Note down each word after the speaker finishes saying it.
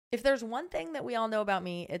If there's one thing that we all know about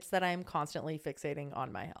me, it's that I'm constantly fixating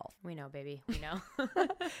on my health. We know, baby. We know.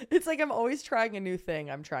 It's like I'm always trying a new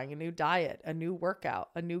thing. I'm trying a new diet, a new workout,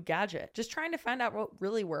 a new gadget, just trying to find out what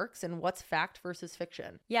really works and what's fact versus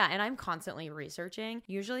fiction. Yeah, and I'm constantly researching,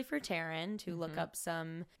 usually for Taryn, to look up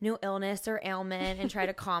some new illness or ailment and try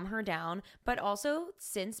to calm her down. But also,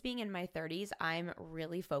 since being in my 30s, I'm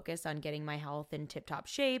really focused on getting my health in tip-top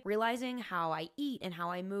shape, realizing how I eat and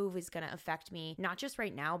how I move is going to affect me, not just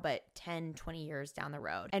right now, but 10, 20 years down the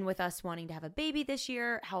road. And with us wanting to have a baby this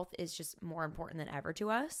year, health is just more important than ever to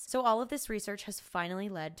us. So all of this research has finally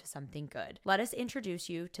led to something good. Let us introduce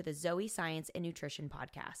you to the Zoe Science and Nutrition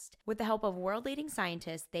podcast. With the help of world-leading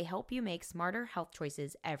scientists, they help you make smarter health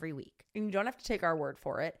choices every week. And you don't have to take our word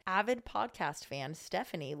for it. Avid podcast fan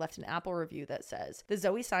Stephanie left an Apple review that says, the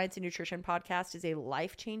Zoe Science and Nutrition podcast is a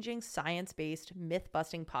life-changing, science-based,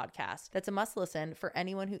 myth-busting podcast that's a must-listen for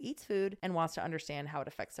anyone who eats food and wants to understand how it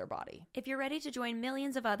affects their body. If you're ready to join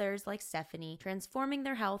millions of others like Stephanie, transforming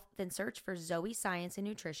their health, then search for Zoe Science and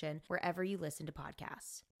Nutrition wherever you listen to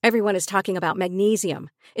podcasts. Everyone is talking about magnesium.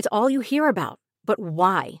 It's all you hear about. But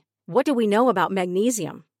why? What do we know about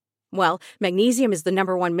magnesium? Well, magnesium is the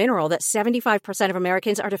number one mineral that 75% of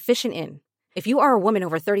Americans are deficient in. If you are a woman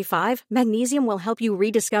over 35, magnesium will help you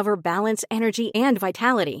rediscover balance, energy, and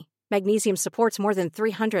vitality. Magnesium supports more than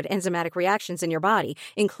 300 enzymatic reactions in your body,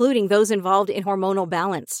 including those involved in hormonal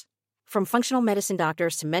balance. From functional medicine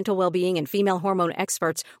doctors to mental well-being and female hormone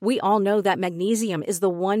experts, we all know that magnesium is the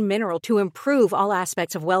one mineral to improve all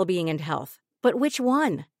aspects of well-being and health. But which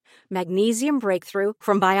one? Magnesium Breakthrough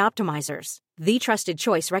from Bioptimizers, the trusted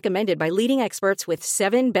choice recommended by leading experts with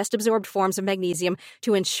 7 best-absorbed forms of magnesium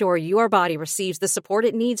to ensure your body receives the support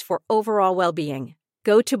it needs for overall well-being.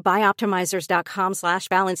 Go to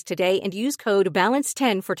bioptimizers.com/balance today and use code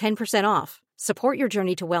BALANCE10 for 10% off. Support your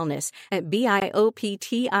journey to wellness at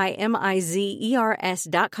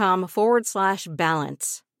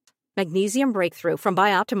bioptimizers.com/balance. Magnesium Breakthrough from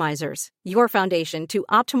Bioptimizers, your foundation to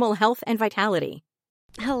optimal health and vitality.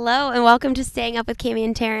 Hello and welcome to Staying Up with Cami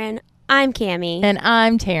and Taryn. I'm Cami. And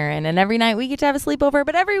I'm Taryn, and every night we get to have a sleepover,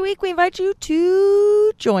 but every week we invite you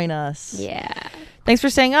to join us. Yeah. Thanks for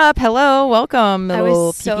staying up. Hello, welcome. I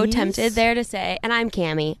was so peepees. tempted there to say, and I'm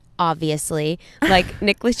Cami, obviously, like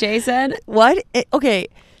Nick Lachey said. What? Okay.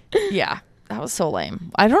 Yeah, that was so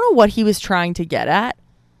lame. I don't know what he was trying to get at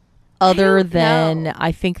other than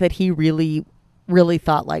I think that he really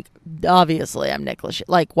thought, like, obviously I'm Nick Lachey.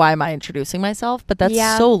 Like, why am I introducing myself? But that's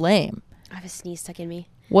so lame. I have a sneeze stuck in me.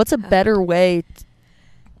 What's a better way?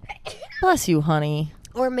 Bless you, honey.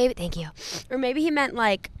 Or maybe, thank you. Or maybe he meant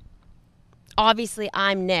like, obviously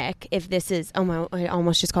I'm Nick. If this is, oh my, I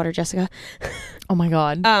almost just called her Jessica. Oh my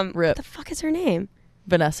God. What Rip. the fuck is her name?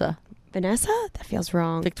 Vanessa. Vanessa? That feels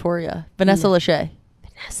wrong. Victoria. Vanessa Lachey.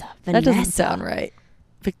 Vanessa. That doesn't sound right.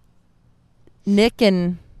 Nick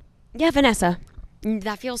and... Yeah, Vanessa.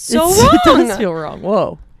 That feels so It wrong. does feel wrong.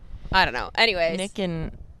 Whoa. I don't know. Anyways. Nick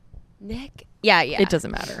and... Nick? Yeah. It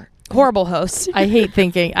doesn't matter. Horrible host. I hate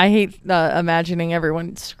imagining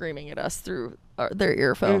everyone screaming at us through their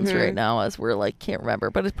earphones right now as we're like, can't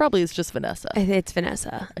remember. But it probably is just Vanessa. It's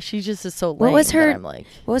Vanessa. She just is so lame. What was her? I'm like,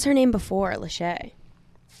 What was her name before Lachey?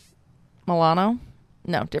 Milano?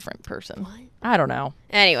 No, different person. What? I don't know.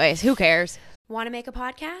 Anyways, who cares? Want to make a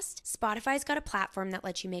podcast? Spotify's got a platform that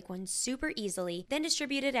lets you make one super easily, then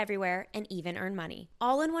distribute it everywhere and even earn money.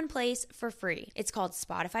 All in one place for free. It's called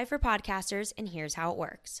Spotify for Podcasters, and here's how it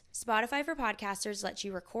works. Spotify for Podcasters lets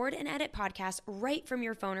you record and edit podcasts right from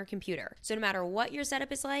your phone or computer. So no matter what your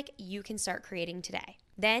setup is like, you can start creating today.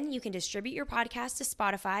 Then you can distribute your podcast to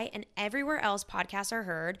Spotify and everywhere else podcasts are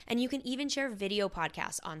heard, and you can even share video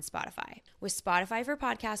podcasts on Spotify. With Spotify for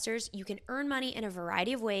Podcasters, you can earn money in a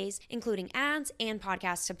variety of ways, including ads and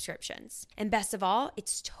podcast subscriptions. And best of all,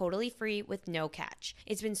 it's totally free with no catch.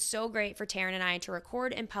 It's been so great for Taryn and I to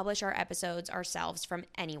record and publish our episodes ourselves from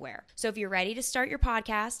anywhere. So if you're ready to start your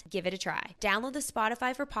podcast, give it a try. Download the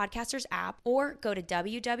Spotify for Podcasters app or go to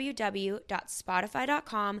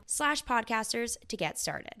www.spotify.com/podcasters to get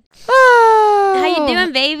started. How you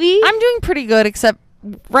doing, baby? I'm doing pretty good, except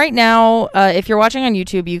right now, if you're watching on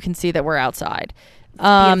YouTube, you can see that we're outside.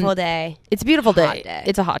 Beautiful day. It's a beautiful Hot day.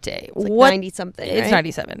 It's a hot day. It's like 90 something. It's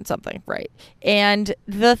 97 something, right? And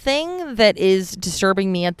the thing that is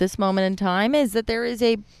disturbing me at this moment in time is that there is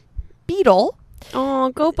a beetle. Oh,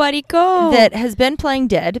 go buddy, go! That has been playing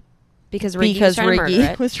dead because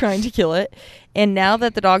Riggy was trying to kill it. And now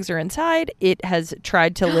that the dogs are inside, it has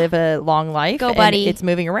tried to live a long life. Go, buddy. And it's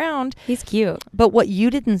moving around. He's cute. But what you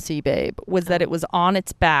didn't see, babe, was that it was on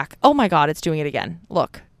its back. Oh my God, it's doing it again.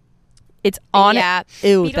 Look. It's on it. Yeah.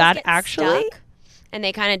 Ew, Beetles that get actually. stuck. and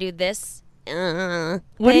they kind of do this.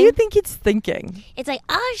 What do you think it's thinking? It's like,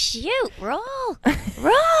 oh shoot, roll.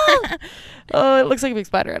 Oh, it looks like a big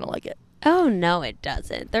spider. I don't like it. Oh no, it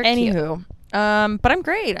doesn't. They're cute. Anywho, but I'm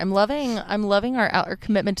great. I'm loving our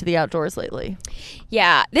commitment to the outdoors lately.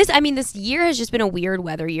 Yeah, this year has just been a weird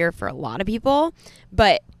weather year for a lot of people,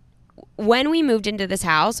 but when we moved into this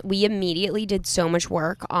house, we immediately did so much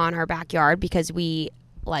work on our backyard because we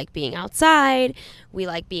like being outside. We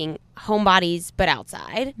like being homebodies, but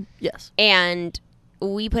outside. Yes. And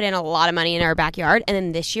we put in a lot of money in our backyard. And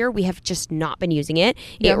then this year, we have just not been using it.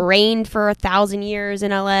 Yeah. It rained for 1,000 years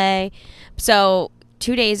in LA. So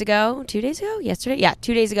 2 days ago, yesterday? Yeah,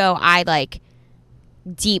 2 days ago, I like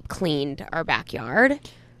deep cleaned our backyard.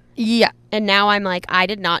 Yeah. And now I'm like, I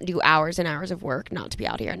did not do hours and hours of work not to be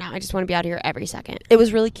out here. Now I just want to be out here every second. It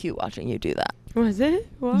was really cute watching you do that. Was it?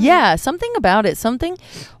 What? Yeah, something about it.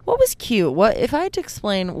 What was cute? What if I had to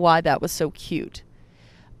explain why that was so cute?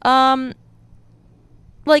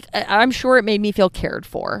 Like I'm sure it made me feel cared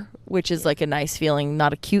for, which is like a nice feeling,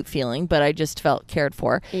 not a cute feeling, but I just felt cared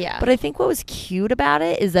for. Yeah. But I think what was cute about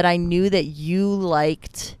it is that I knew that you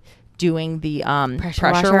liked doing the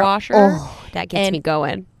pressure washer. Oh, that gets me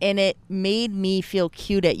going. And it made me feel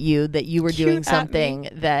cute at you that you were doing something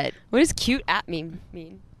that... What does cute at me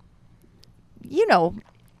mean? You know,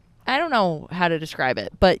 I don't know how to describe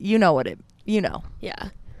it, but you know. Yeah.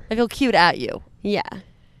 I feel cute at you. Yeah.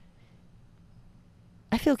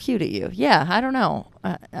 I feel cute at you. Yeah, I don't know.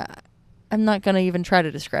 I'm not going to even try to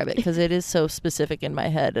describe it because it is so specific in my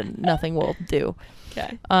head and nothing will do.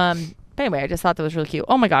 Okay. But anyway, I just thought that was really cute.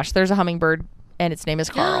 Oh my gosh, there's a hummingbird and its name is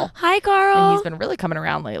Carl. Hi, Carl. And he's been really coming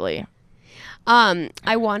around lately.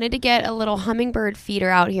 I wanted to get a little hummingbird feeder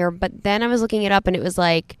out here, but then I was looking it up and it was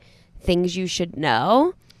like things you should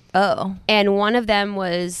know. Oh. And one of them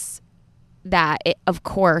was that, of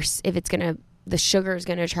course, if the sugar is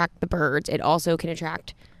going to attract the birds, it also can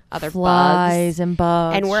attract other flies bugs. And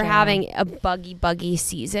bugs. And we're having a buggy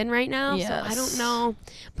season right now. Yes. So I don't know.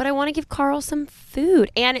 But I want to give Carl some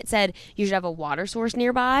food. And it said you should have a water source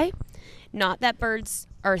nearby. Not that birds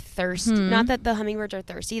are thirsty. Not that the hummingbirds are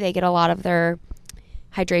thirsty. They get a lot of their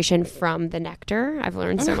hydration from the nectar. I've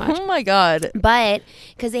learned so much. Oh my God. But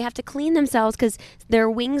because they have to clean themselves because their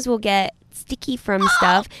wings will get sticky from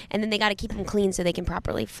stuff. And then they got to keep them clean so they can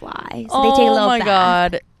properly fly. So they take a little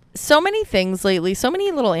bath. God. So many things lately, so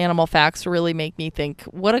many little animal facts really make me think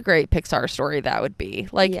what a great Pixar story that would be.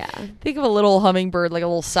 Like, think of a little hummingbird, like a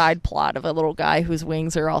little side plot of a little guy whose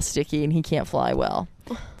wings are all sticky and he can't fly well.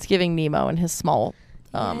 It's giving Nemo and his small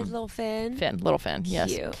little fin. Little fin,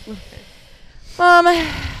 yes. Cute.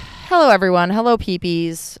 Hello everyone. Hello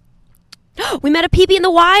peepees. We met a peepee in the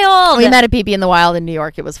wild. We met a peepee in the wild in New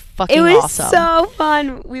York. It was fucking awesome. It was so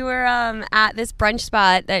fun. We were at this brunch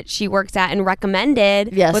spot that she works at and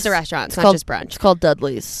recommended. Yes. What's a restaurant? It's not called, just brunch. It's called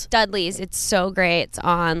Dudley's. Dudley's. It's so great. It's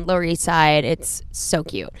on Lower East Side. It's so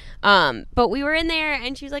cute. But we were in there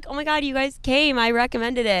and she was like, oh my God, you guys came. I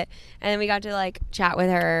recommended it. And then we got to like chat with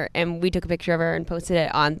her and we took a picture of her and posted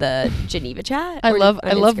it on the Geneva chat. I love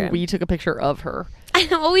Instagram. we took a picture of her. I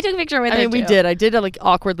know. Well, we took a picture with her. I mean, we too. did. I did like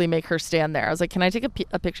awkwardly make her stand there. I was like, "Can I take a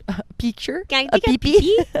picture? Can I take a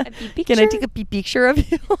pee-pee? Can I take a picture of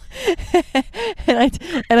you?"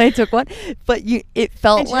 and I took one. But it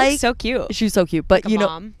felt like so cute. She was so cute. But like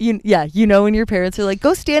mom. you know when your parents are like,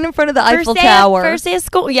 "Go stand in front of the Eiffel Tower." First day of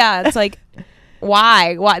school. Yeah, it's like,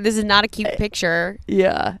 why? This is not a cute picture.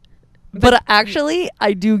 Yeah. But actually,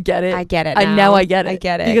 I do get it. I get it. Now I get it. I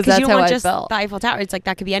get it because that's you don't how want I just felt. The Eiffel Tower. It's like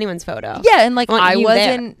that could be anyone's photo. Yeah, and like I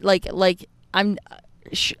wasn't like I'm.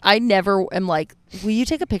 I never am like, will you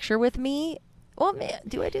take a picture with me? Well, man,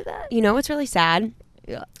 do I do that? You know what's really sad?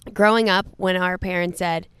 Yeah. Growing up, when our parents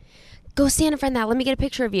said, "Go stand in front of that. Let me get a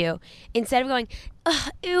picture of you," instead of going,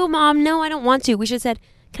 "Ew, mom, no, I don't want to," we should have said,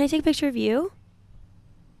 "Can I take a picture of you?"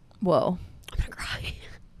 Whoa. I'm gonna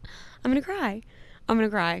cry. I'm gonna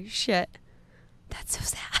cry. Shit. That's so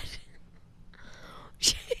sad.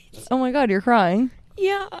 Oh my God, you're crying.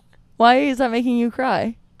 Yeah. Why is that making you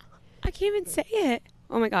cry? I can't even say it.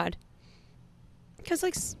 Oh my God. Because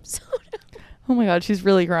like Oh my God, she's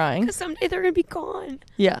really crying. Because someday they're gonna be gone.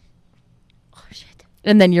 Yeah. Oh shit.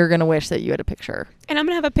 And then you're gonna wish that you had a picture. And I'm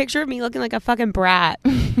gonna have a picture of me looking like a fucking brat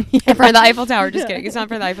in front of the Eiffel Tower. Just kidding. It's not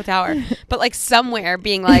for the Eiffel Tower. But like somewhere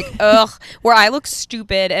being like, ugh, where I look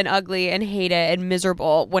stupid and ugly and hate it and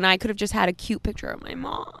miserable when I could have just had a cute picture of my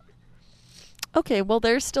mom. Okay, well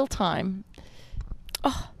there's still time.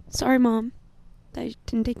 Oh, sorry, Mom. I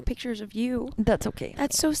didn't take pictures of you. That's okay.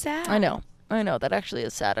 That's so sad. I know. I know that actually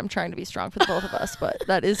is sad. I'm trying to be strong for the both of us, but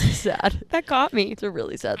that is sad. That caught me. It's a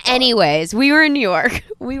really sad thought. Anyways, we were in New York.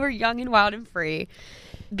 We were young and wild and free.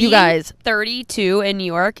 Being guys, 32 in New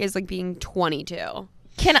York is like being 22.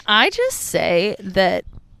 can I just say that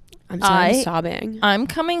I'm sorry, I'm sobbing. I'm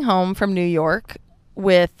coming home from New York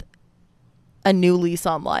with a new lease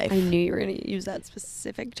on life. I knew you were going to use that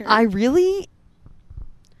specific term. I really,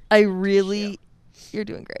 you're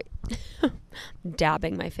doing great.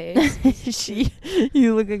 Dabbing my face.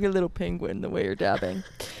 You look like a little penguin the way you're dabbing.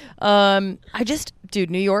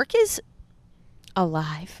 Dude, New York is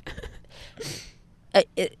Alive.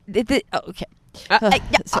 okay.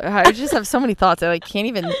 So I just have so many thoughts. I can't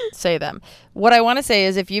even say them. What I want to say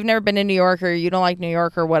is if you've never been to New York or you don't like New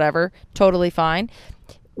York or whatever, totally fine.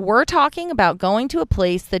 We're talking about going to a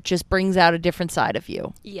place that just brings out a different side of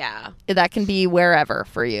you. Yeah. That can be wherever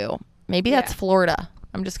for you. Maybe that's Florida.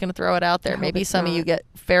 I'm just going to throw it out there. Maybe some of you get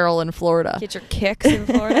feral in Florida. Get your kicks in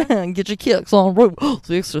Florida. Get your kicks on Route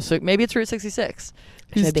 66. Maybe it's Route 66.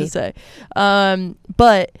 Who's to say?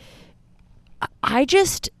 But I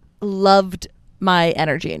just loved my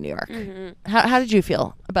energy in New York. Mm-hmm. How did you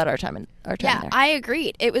feel about our time there? I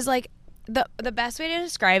agreed. It was like the best way to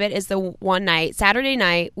describe it is the one night, Saturday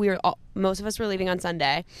night, most of us were leaving on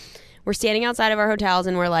Sunday. We're standing outside of our hotels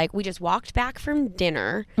and we're like, we just walked back from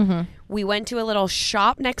dinner. Mm-hmm. We went to a little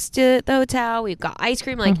shop next to the hotel. We've got ice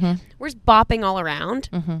cream. Like, we're just bopping all around.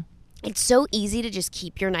 Mm-hmm. It's so easy to just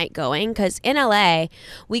keep your night going because in LA,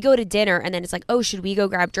 we go to dinner and then it's like, oh, should we go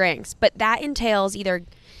grab drinks? But that entails either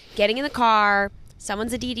getting in the car,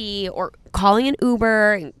 someone's a DD, or calling an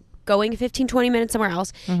Uber and going 15, 20 minutes somewhere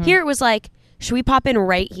else. Mm-hmm. Here it was like, should we pop in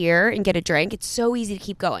right here and get a drink? It's so easy to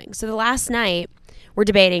keep going. So the last night, we're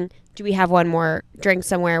debating, do we have one more drink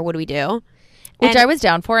somewhere? What do we do? Which I was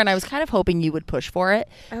down for, and I was kind of hoping you would push for it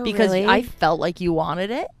because really? I felt like you wanted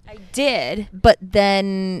it. I did. But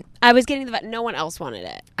then I was getting the vibe no one else wanted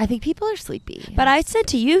it. I think people are sleepy. But I said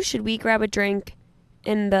to you, should we grab a drink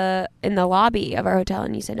in the lobby of our hotel?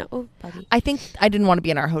 And you said no. Oh, buggy. I think I didn't want to be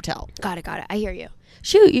in our hotel. Got it. I hear you.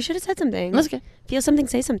 Shoot, you should have said something. That's okay. Feel something,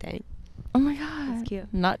 say something. Oh my God. That's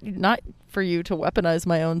cute. Not for you to weaponize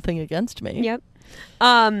my own thing against me. Yep.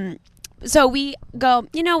 So we go,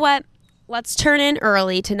 you know what? Let's turn in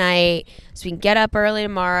early tonight so we can get up early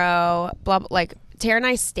tomorrow. Blah, blah. Like, Tara and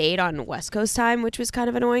I stayed on West Coast time, which was kind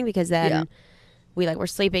of annoying because then we were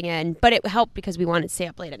sleeping in. But it helped because we wanted to stay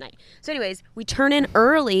up late at night. So anyways, we turn in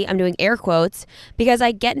early. I'm doing air quotes because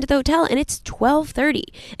I get into the hotel and it's 12:30.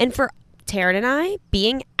 And for Tara and I,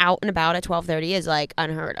 being out and about at 12:30 is like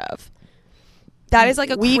unheard of. That is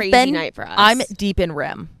like a crazy night for us. I'm deep in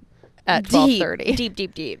REM at 12:30.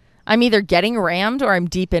 Deep. I'm either getting rammed or I'm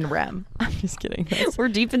deep in REM. I'm just kidding. We're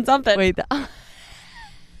deep in something. Wait.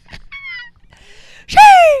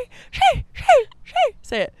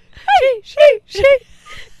 Say it.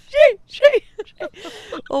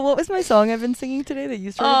 Well, what was my song I've been singing today that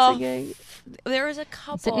you started singing? There was a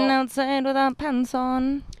couple. Sitting outside without pants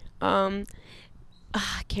on.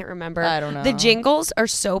 I can't remember. I don't know. The jingles are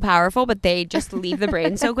so powerful, but they just leave the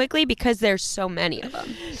brain so quickly because there's so many of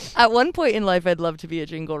them. At one point in life, I'd love to be a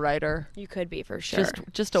jingle writer. You could be for sure.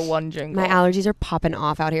 Just a one jingle. My allergies are popping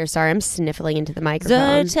off out here. Sorry, I'm sniffling into the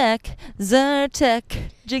microphone. Zyrtec,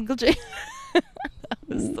 jingle. That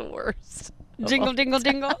was the worst. Jingle, jingle,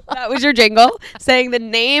 jingle. That was your jingle, saying the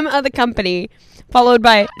name of the company, followed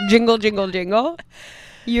by jingle, jingle, jingle.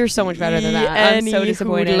 You're so much better than that. I'm so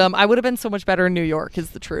disappointed. Hoodlum. I would have been so much better in New York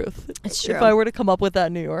is the truth. It's true. If I were to come up with that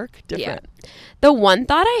in New York, different. Yeah. The one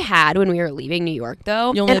thought I had when we were leaving New York,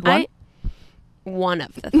 though. You only had one? One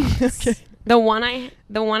of the thoughts. Okay. The one I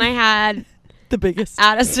had. The biggest.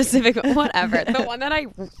 At a specific, whatever. The one that I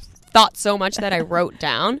thought so much that I wrote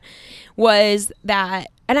down was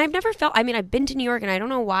that, and I've never felt, I've been to New York and I don't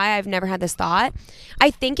know why I've never had this thought.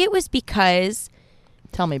 I think it was because.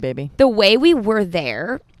 Tell me, baby. The way we were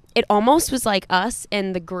there, it almost was like us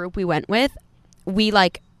and the group we went with, we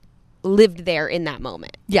lived there in that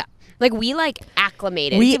moment. Yeah. We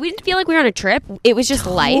acclimated. We didn't feel like we were on a trip. It was just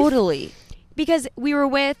life. Totally. Because we were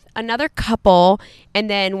with another couple and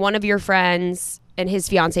then one of your friends and his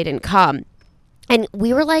fiance didn't come. And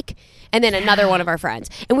we were and then another one of our friends.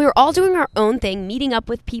 And we were all doing our own thing, meeting up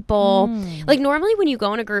with people. Normally when you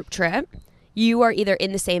go on a group trip, you are either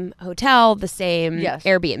in the same hotel, the same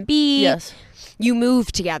Airbnb. Yes. You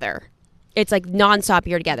move together. It's nonstop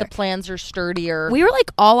you're together. The plans are sturdier. We were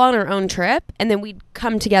all on our own trip, and then we'd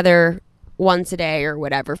come together once a day or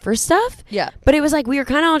whatever for stuff. Yeah. But it was we were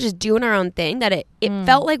kind of all just doing our own thing, that it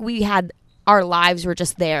felt like we had, our lives were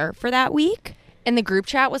just there for that week. And the group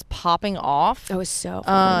chat was popping off. It was so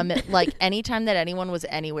fun. Like anytime that anyone was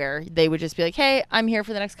anywhere, they would just be like, "Hey, I'm here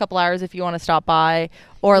for the next couple hours if you want to stop by,"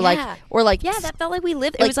 or Yeah, that felt like we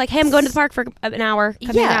lived. It was like, "Hey, I'm going to the park for an hour.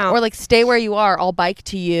 Come hang out." or like, "Stay where you are. I'll bike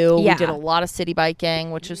to you." Yeah. We did a lot of city biking,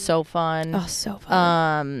 which was so fun. Oh, so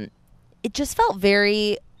fun. It just felt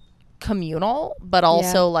very communal, but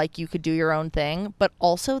also like you could do your own thing. But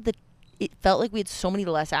also it felt like we had so many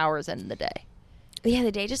less hours in the day. Yeah,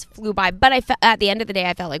 the day just flew by. But at the end of the day,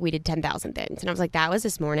 I felt like we did 10,000 things. And I was like, that was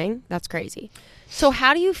this morning? That's crazy. So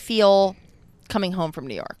how do you feel coming home from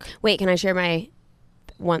New York? Wait, can I share my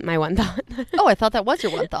one thought? Oh, I thought that was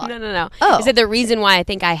your one thought. No. Oh. I said the reason why I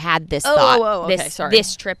think I had this thought, okay, sorry.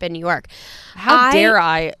 this trip in New York. How dare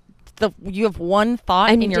I? You have one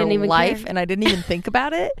thought And in you your didn't even life, care. and I didn't even think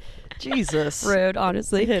about it. Jesus. Rude,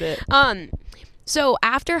 honestly. Hit it. So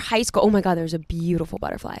after high school, oh my God, there was a beautiful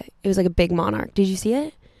butterfly. It was like a big monarch. Did you see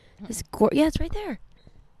it? Yeah, it's right there.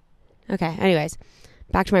 Okay, anyways,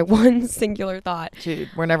 back to my one singular thought. Dude,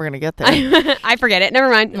 we're never going to get there. I forget it. Never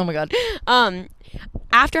mind. Oh my God.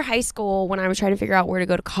 After high school, when I was trying to figure out where to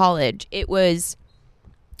go to college, it was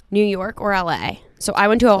New York or LA. So I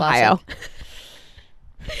went to Ohio.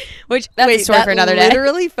 Which, that's a story for another day.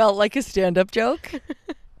 Literally felt like a stand-up joke.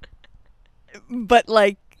 But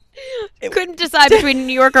like, Couldn't decide between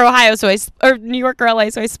New York or Ohio, or New York or LA,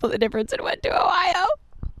 so I split the difference and went to Ohio.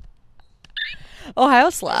 Ohio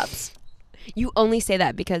slaps. You only say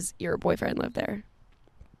that because your boyfriend lived there.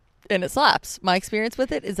 And it slaps. My experience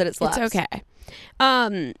with it is that it slaps. It's okay.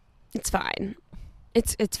 It's fine.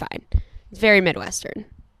 It's fine. It's very Midwestern.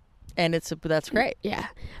 And that's great. Yeah.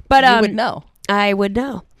 But you would know. I would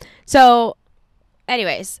know. So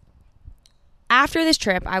anyways, after this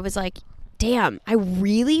trip, I was like, damn, I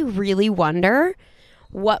really, really wonder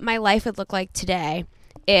what my life would look like today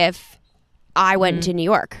if I went to New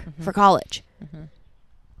York for college.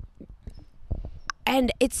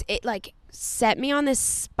 And it like set me on this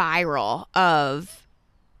spiral of,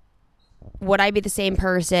 would I be the same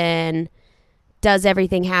person? Does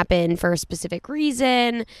everything happen for a specific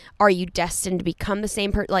reason? Are you destined to become the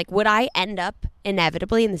same person? Like, would I end up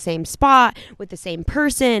inevitably in the same spot with the same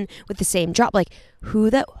person, with the same job? Like, who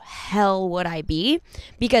the hell would I be?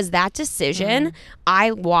 Because that decision,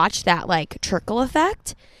 I watched that like trickle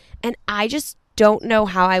effect, and I just don't know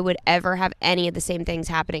how I would ever have any of the same things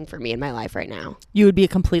happening for me in my life right now. You would be a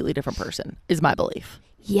completely different person, is my belief.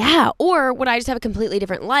 Yeah. Or would I just have a completely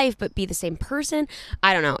different life but be the same person?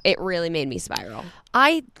 I don't know. It really made me spiral.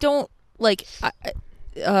 I don't like,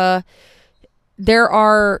 there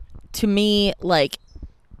are, to me, like,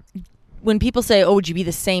 when people say, oh, would you be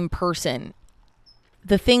the same person?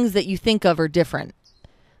 The things that you think of are different.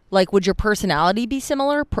 Like, would your personality be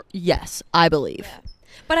similar? Yes, I believe. Yeah.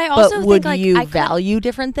 But I also think, would like, you value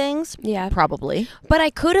different things? Yeah. Probably. But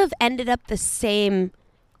I could have ended up the same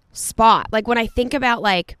spot. Like, when I think about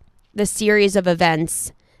like the series of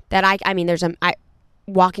events that I mean,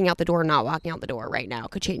 walking out the door, not walking out the door right now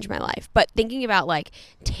could change my life. But thinking about like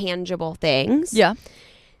tangible things, Yeah.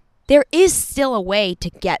 there is still a way to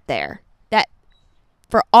get there. That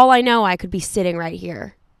for all I know, I could be sitting right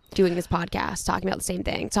here doing this podcast, talking about the same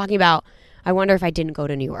thing, talking about, I wonder if I didn't go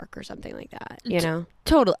to New York or something like that, you know?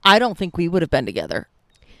 Totally. I don't think we would have been together.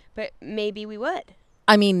 But maybe we would.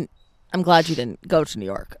 I mean, I'm glad you didn't go to New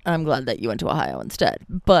York. I'm glad that you went to Ohio instead.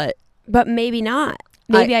 But maybe not.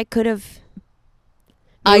 Maybe I could have.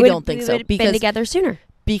 I don't think so. We would have been together sooner.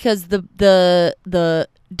 Because the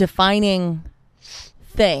defining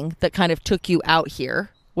thing that kind of took you out here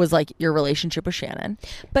was like your relationship with Shannon,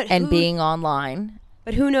 and being online.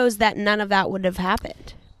 But who knows that none of that would have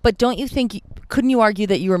happened? But don't you think? Couldn't you argue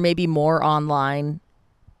that you were maybe more online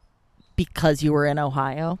because you were in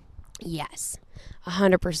Ohio? Yes.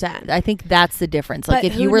 100%. I think that's the difference. Like,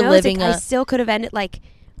 but if you were living I still could have ended, like,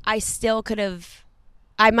 I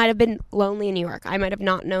might have been lonely in New York. I might have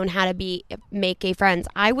not known how to make gay friends.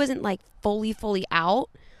 I wasn't like fully out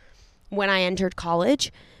when I entered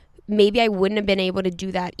college. Maybe I wouldn't have been able to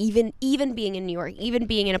do that even being in New York, even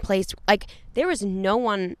being in a place, like, there was no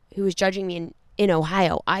one who was judging me in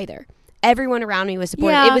Ohio either. Everyone around me was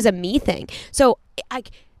supportive. Yeah. It was a me thing. So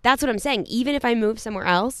that's what I'm saying. Even if I moved somewhere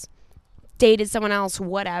else, dated someone else,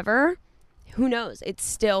 whatever, who knows? It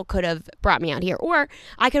still could have brought me out here. Or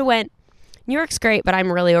I could have went, New York's great, but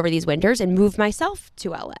I'm really over these winters, and moved myself to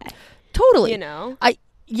LA. Totally. You know?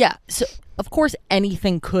 Yeah. So, of course,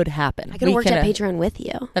 anything could happen. I could have worked at Patreon with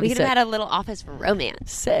you. We could have had a little office for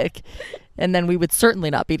romance. Sick. And then we would certainly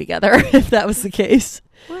not be together if that was the case.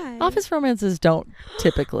 Why? Office romances don't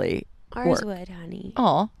typically Ours work. would, honey.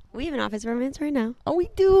 Oh. We have an office romance right now. Oh, we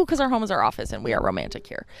do, because our home is our office and we are romantic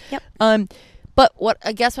here. Yep. But what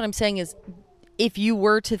I'm saying is, if you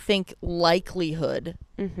were to think likelihood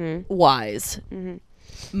wise,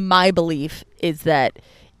 my belief is that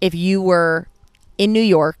if you were in New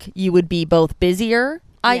York, you would be both busier,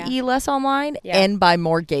 i.e. less online, and by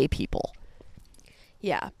more gay people.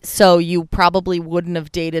 Yeah. So you probably wouldn't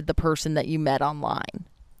have dated the person that you met online.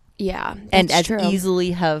 Yeah. And as true.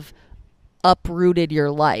 easily have uprooted your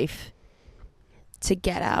life to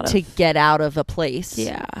get out of a place.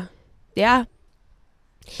 Yeah. Yeah.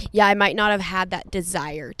 Yeah, I might not have had that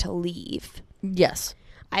desire to leave. Yes.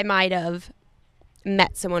 I might have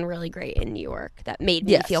met someone really great in New York that made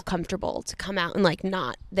me feel comfortable to come out and like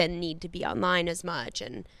not then need to be online as much.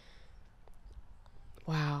 And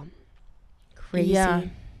wow. Crazy. Yeah.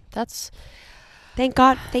 That's thank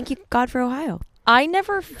God for Ohio. I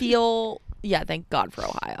never feel thank God for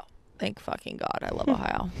Ohio. Thank fucking God. I love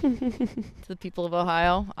Ohio. To the people of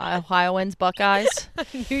Ohio, Ohioans, Buckeyes. I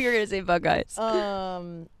knew you were gonna say Buckeyes.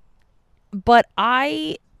 But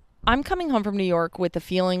I'm coming home from New York with the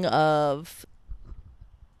feeling of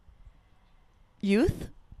youth.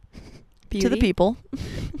 Beauty. To the people.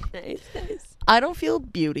 Nice. I don't feel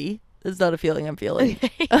beauty. It's not a feeling I'm feeling.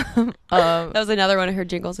 That was another one of her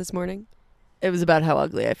jingles this morning. It was about how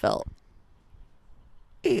ugly I felt.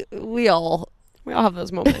 We all have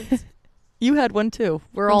those moments. You had one too.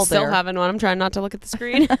 We're all still there. having one. I'm trying not to look at the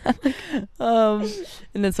screen. And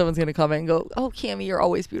then someone's gonna come in and go, "Oh, Cammie, you're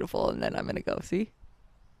always beautiful," and then I'm gonna go, "See,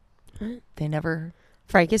 they never."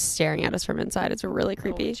 Frank is staring at us from inside. It's really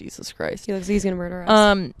creepy. Oh, Jesus Christ! He looks like he's gonna murder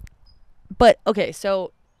us. But okay,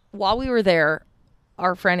 so while we were there,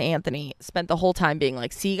 our friend Anthony spent the whole time being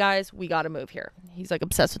like, "See, guys, we got to move here." He's like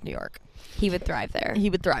obsessed with New York. He would thrive there. He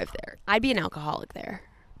would thrive there. I'd be an alcoholic there.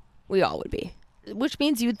 We all would be. Which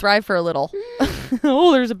means you would thrive for a little.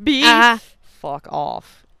 Oh, there's a bee. Fuck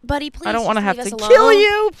off. Buddy, please. I don't want to have leave to us kill alone.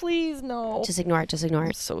 you. Please, no. Just ignore it.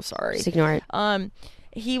 I'm so sorry. Just ignore it.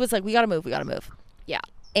 He was like, we got to move. Yeah.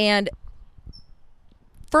 And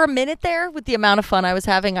for a minute there, with the amount of fun I was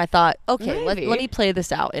having, I thought, okay, let me play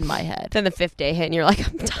this out in my head. Then the 5th day hit and you're like,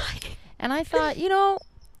 I'm dying. And I thought,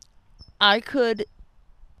 I could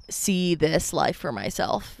see this life for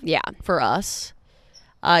myself. Yeah. For us.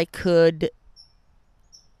 I could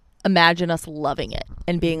imagine us loving it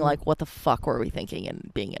and being like, what the fuck were we thinking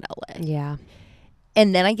and being in LA? Yeah.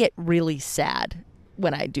 And then I get really sad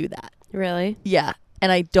when I do that. Really? Yeah.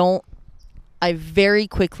 And I very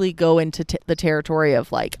quickly go into the territory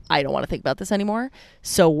of like, I don't want to think about this anymore.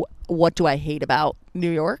 So what do I hate about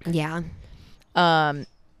New York? Yeah. And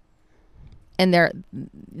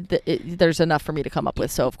there's enough for me to come up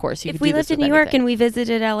with. So of course if we lived in New York and we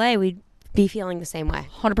visited LA, we'd be feeling the same way.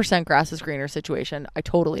 100% grass is greener situation. I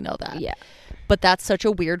totally know that. Yeah. But that's such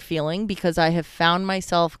a weird feeling because I have found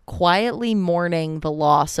myself quietly mourning the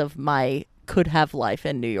loss of my could have life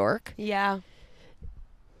in New York. Yeah.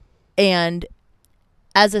 And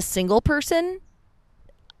as a single person,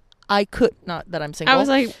 I could not that I'm single. I was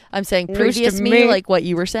like, I'm saying previous me, like what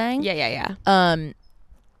you were saying. Yeah.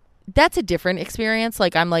 That's a different experience.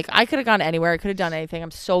 Like I'm like, I could have gone anywhere. I could have done anything.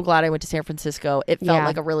 I'm so glad I went to San Francisco. It felt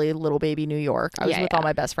like a really little baby New York. I was with all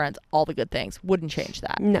my best friends, all the good things. Wouldn't change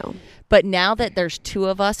that. No. But now that there's 2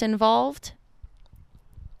 of us involved,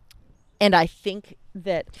 and I think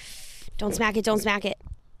that Don't smack it.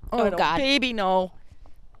 Oh no, God. Baby, no.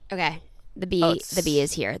 Okay. The bee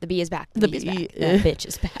is here. The bee is back. The bee is back. That bitch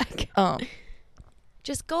is back.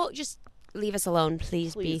 Just leave us alone,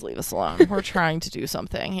 please. Please leave us alone. We're trying to do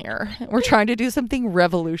something here. We're trying to do something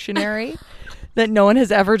revolutionary that no one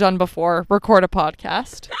has ever done before. Record a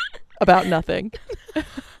podcast about nothing.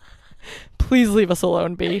 Please leave us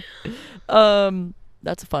alone, B.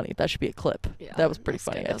 That's funny. That should be a clip. Yeah, that was pretty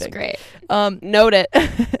funny. I think. Great. Note it.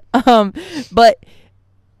 But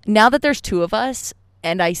now that there's 2 of us,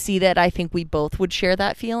 and I see that I think we both would share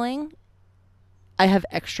that feeling, I have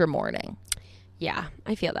extra mourning. Yeah,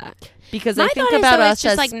 I feel that. Because My I think thought about is, us it's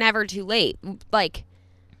just as like never too late. Like,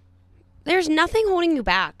 there's nothing holding you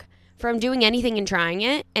back from doing anything and trying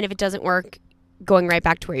it. And if it doesn't work, going right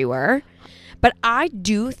back to where you were. But I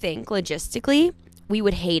do think logistically, we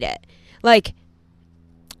would hate it. Like,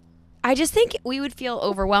 I just think we would feel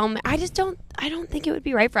overwhelmed. I don't think it would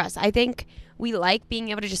be right for us. I think we like being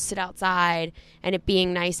able to just sit outside and it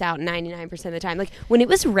being nice out 99% of the time. Like when it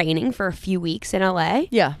was raining for a few weeks in LA,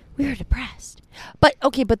 yeah, we were depressed. But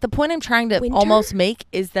okay, but the point I'm trying to almost make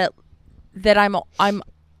is that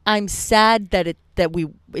I'm sad that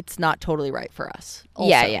it's not totally right for us. Also.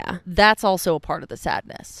 Yeah. That's also a part of the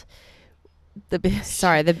sadness. The bee.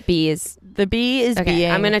 Sorry, the bee is Okay,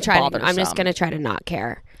 being I'm just bothersome. gonna try to not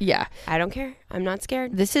care. Yeah. I don't care. I'm not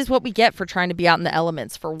scared. This is what we get for trying to be out in the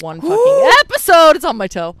elements for one fucking episode. It's on my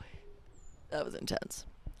toe. That was intense.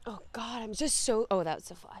 Oh God, I'm just so. Oh, that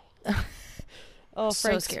was a fly. Oh,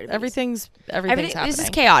 so scared of bees. Everything's happening. This is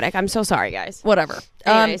chaotic. I'm so sorry, guys. Whatever.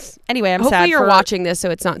 Anyways. Anyway, I'm Hopefully sad. you're watching this, so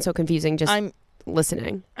it's not so confusing. Just I'm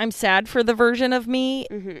listening. I'm sad for the version of me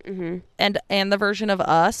and the version of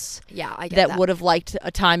us Yeah, I get that would have liked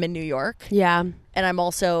a time in New York. Yeah. And I'm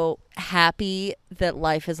also happy that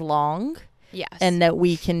life is long. Yes. And that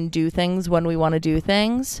we can do things when we want to do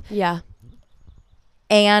things. Yeah.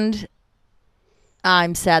 And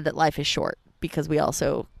I'm sad that life is short because we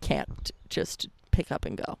also can't just pick up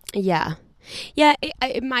and go. Yeah. Yeah,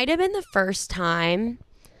 it might have been the first time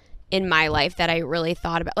in my life that I really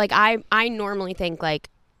thought about, like, I normally think, like,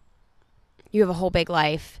 you have a whole big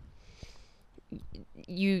life.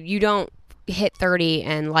 You don't hit 30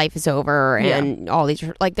 and life is over and all these,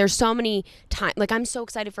 like, there's so many times, like, I'm so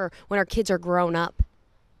excited for when our kids are grown up.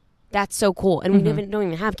 That's so cool. And we don't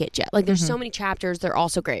even have kids yet. Like, there's so many chapters. They're all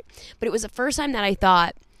so great. But it was the first time that I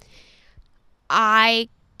thought, I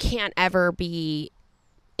can't ever be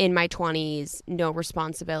in my 20s, no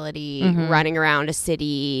responsibility, running around a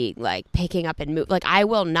city, like, picking up and move. Like, I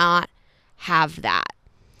will not have that.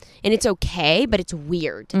 And it's okay, but it's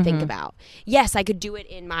weird to think about. Yes, I could do it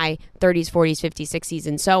in my 30s, 40s, 50s, 60s,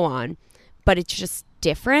 and so on. But it's just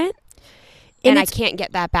different. And I can't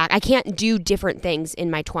get that back. I can't do different things in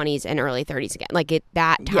my 20s and early 30s again. Like,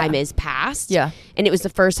 that time is past. Yeah. And it was the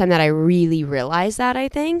first time that I really realized that, I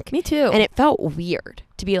think. Me too. And it felt weird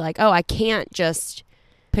to be like, oh, I can't just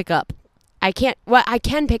pick up. I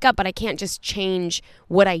can pick up, but I can't just change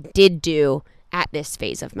what I did do at this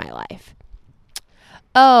phase of my life.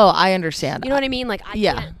 Oh, I understand. You know what I mean? Like,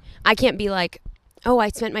 I can't be like, oh, I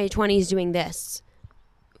spent my 20s doing this.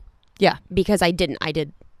 Yeah. Because I didn't. I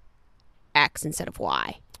did X instead of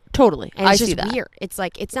Y. Totally. And it's I just see that. weird. It's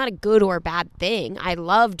like, it's not a good or bad thing. I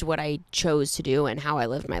loved what I chose to do and how I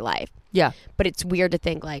lived my life. Yeah. But it's weird to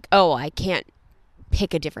think like, oh, I can't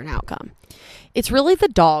pick a different outcome. It's really the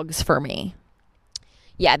dogs for me.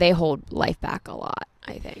 Yeah, they hold life back a lot,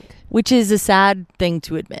 I think. Which is a sad thing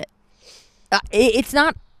to admit. It's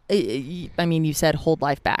not, I mean, you said hold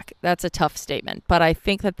life back. That's a tough statement. But I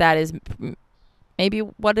think that is maybe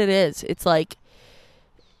what it is. It's like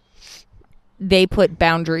they put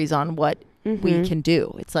boundaries on what we can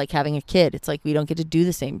do. It's like having a kid. It's like we don't get to do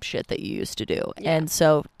the same shit that you used to do. Yeah. And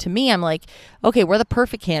so to me, I'm like, okay, we're the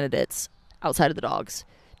perfect candidates outside of the dogs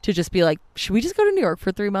to just be like, should we just go to New York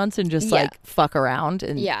for 3 months and just like fuck around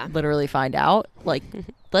and literally find out? Like,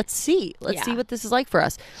 let's see. Let's see what this is like for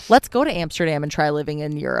us. Let's go to Amsterdam and try living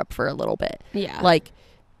in Europe for a little bit. Yeah. Like,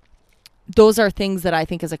 those are things that I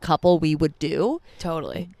think as a couple we would do.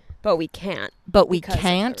 Totally. But we can't. But we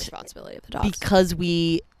can't. Of the responsibility of the dogs. Because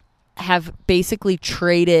we have basically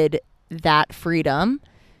traded that freedom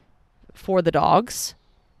for the dogs.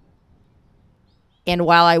 And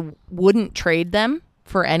while I wouldn't trade them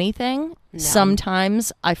for anything,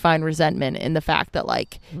 sometimes I find resentment in the fact that,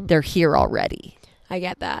 like, they're here already. I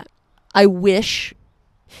get that. I wish,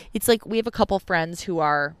 it's like we have a couple friends who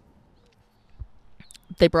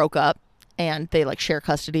they broke up and they like share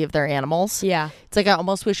custody of their animals. Yeah. It's like I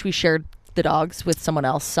almost wish we shared the dogs with someone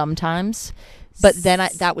else sometimes. But then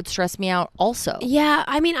that would stress me out also. Yeah,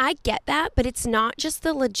 I mean, I get that, but it's not just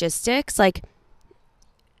the logistics. Like,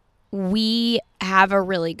 we have a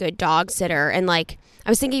really good dog sitter, and like, I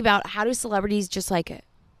was thinking about how do celebrities just like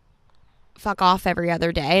fuck off every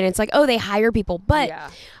other day, and it's like, oh, they hire people, but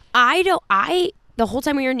the whole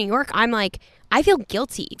time we were in New York, I'm like, I feel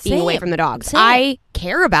guilty being away from the dogs. Same. I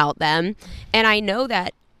care about them, and I know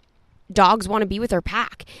that dogs want to be with their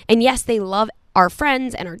pack, and yes, they love our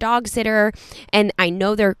friends and our dog sitter, and I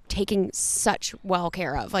know they're taking such well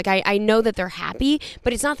care of. Like, I know that they're happy,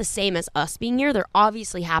 but it's not the same as us being here. They're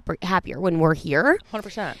obviously happier when we're here.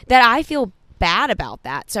 100%. That I feel bad about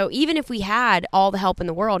that. So even if we had all the help in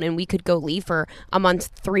the world and we could go leave for a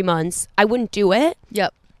month, 3 months, I wouldn't do it.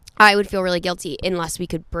 Yep. I would feel really guilty unless we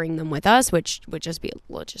could bring them with us, which would just be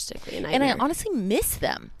logistically a nightmare. And I honestly miss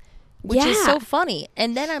them, which is so funny.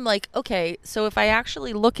 And then I'm like, okay, so if I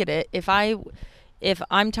actually look at it, if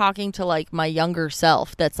I'm talking to like my younger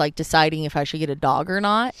self that's like deciding if I should get a dog or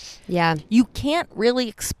not, you can't really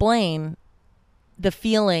explain the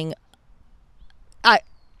feeling.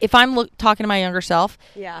 If I'm talking to my younger self,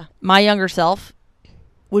 my younger self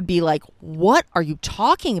would be like, what are you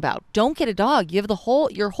talking about? Don't get a dog. You have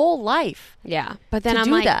your whole life. Yeah. But then to I'm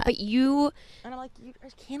do like, that. but you... And I'm like, I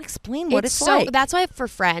can't explain what it's so, like. That's why for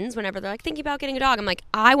friends, whenever they're like thinking about getting a dog, I'm like,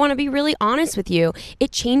 I want to be really honest with you.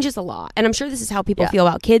 It changes a lot. And I'm sure this is how people feel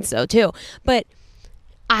about kids though too. But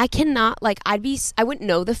I cannot, like, I wouldn't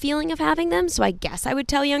know the feeling of having them. So I guess I would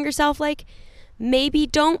tell younger self, like, maybe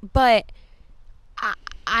don't. But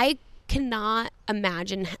I cannot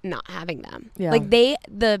imagine not having them. Yeah. Like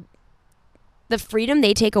the freedom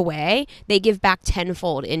they take away, they give back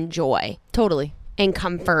tenfold in joy Totally. and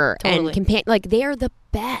comfort and companion. Like, they are the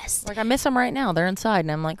best. Like, I miss them right now. They're inside,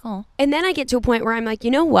 and I'm like, oh. And then I get to a point where I'm like,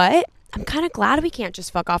 you know what? I'm kind of glad we can't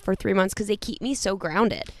just fuck off for 3 months because they keep me so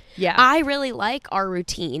grounded. Yeah. I really like our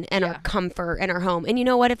routine and our comfort and our home. And you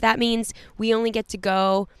know what? If that means we only get to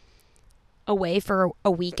go away for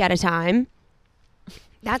a week at a time,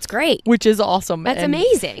 that's great. Which is awesome. That's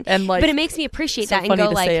amazing. And like, but it makes me appreciate so that and funny go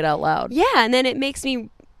to like, say it out loud. yeah. And then it makes me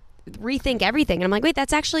rethink everything. And I'm like, wait,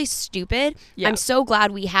 that's actually stupid. Yeah. I'm so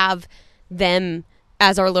glad we have them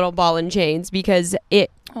as our little ball and chains because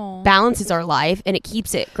it balances our life and it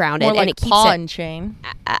keeps it grounded. More like and it keeps paw it and chain.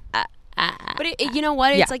 But you know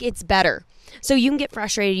what? It's like, it's better. So you can get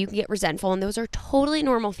frustrated, you can get resentful, and those are totally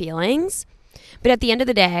normal feelings. But at the end of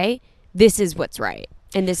the day, this is what's right.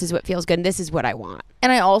 And this is what feels good. And this is what I want.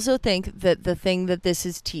 And I also think that the thing that this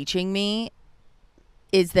is teaching me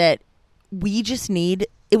is that we just need,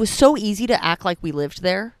 it was so easy to act like we lived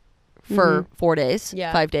there for 4 days,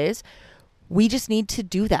 5 days. We just need to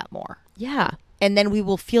do that more. Yeah. And then we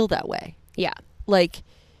will feel that way. Yeah. Like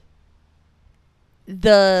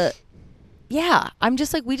I'm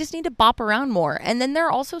just like, we just need to bop around more. And then there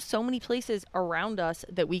are also so many places around us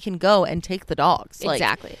that we can go and take the dogs. Like,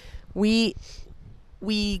 Exactly. we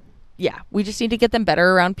just need to get them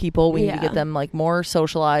better around people. We need to get them like more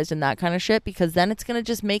socialized and that kind of shit, because then it's going to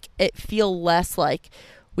just make it feel less like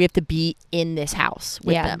we have to be in this house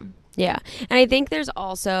with them. Yeah. And I think there's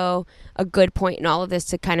also a good point in all of this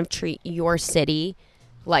to kind of treat your city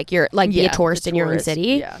like you're like be a tourist in your own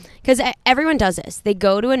city. Yeah. Because everyone does this. They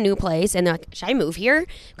go to a new place and they're like, should I move here?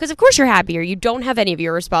 Because of course you're happier. You don't have any of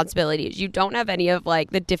your responsibilities. You don't have any of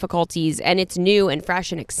like the difficulties, and it's new and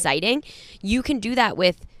fresh and exciting. You can do that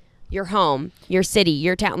with your home, your city,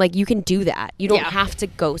 your town. Like, you can do that. You don't have to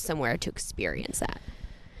go somewhere to experience that.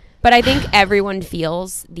 But I think everyone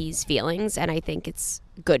feels these feelings, and I think it's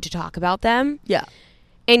good to talk about them. Yeah.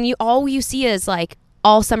 And all you see is like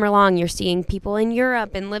all summer long, you're seeing people in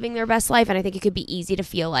Europe and living their best life. And I think it could be easy to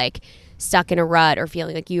feel like stuck in a rut or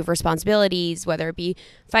feeling like you have responsibilities, whether it be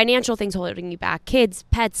financial things holding you back, kids,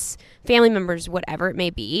 pets, family members, whatever it may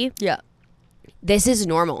be. Yeah. This is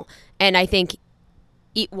normal. And I think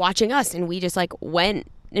watching us, and we just like went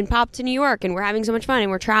and popped to New York and we're having so much fun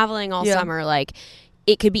and we're traveling all summer. Like,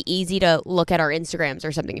 it could be easy to look at our Instagrams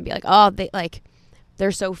or something and be like, oh,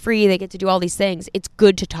 they're so free. They get to do all these things. It's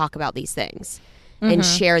good to talk about these things and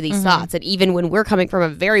share these thoughts. And even when we're coming from a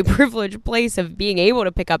very privileged place of being able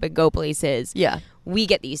to pick up and go places, we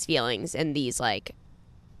get these feelings and these like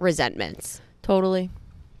resentments. Totally.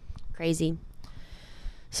 Crazy.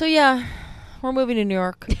 So yeah, we're moving to New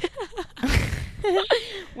York.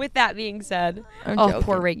 With that being said, joking.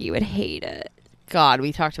 Poor Riggy would hate it. God,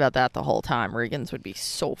 we talked about that the whole time. Riggins would be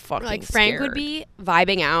so fucking like Frank scared. would be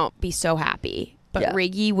vibing out, be so happy. But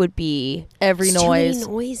Riggy would be every noise, too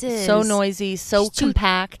many noises, so noisy, so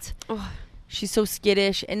compact. She's so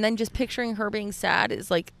skittish, and then just picturing her being sad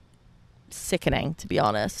is like sickening, to be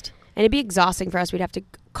honest. And it'd be exhausting for us. We'd have to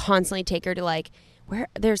constantly take her to like where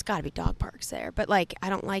there's got to be dog parks there, but like I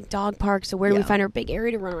don't like dog parks. So where do we find her big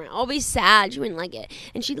area to run around? I'll be sad. She wouldn't like it,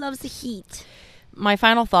 and she loves the heat. My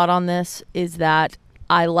final thought on this is that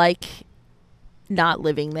I like not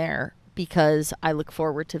living there because I look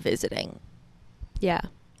forward to visiting. Yeah.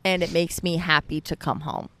 And it makes me happy to come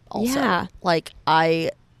home also. Yeah. Like,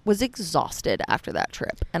 I was exhausted after that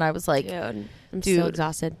trip. And I was like, Dude, I'm so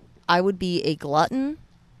exhausted. I would be a glutton.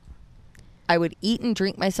 I would eat and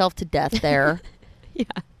drink myself to death there.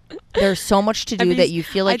 There's so much to do that you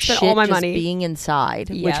feel like shit all my just money. being inside,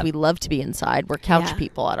 which we love to be inside. We're couch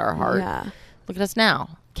people at our heart. Yeah. Look at us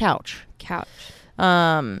now. Couch.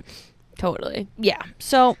 Totally. Yeah.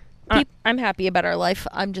 So I'm happy about our life.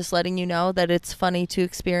 I'm just letting you know that it's funny to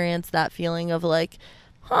experience that feeling of like,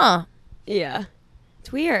 yeah,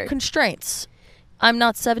 it's weird. Constraints. I'm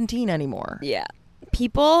not 17 anymore. Yeah.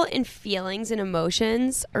 People and feelings and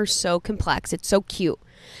emotions are so complex. It's so cute.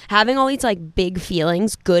 Having all these like big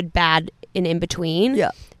feelings, good, bad, and in between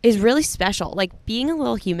is really special. Like, being a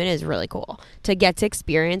little human is really cool. To get to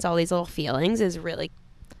experience all these little feelings is really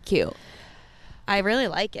cute. I really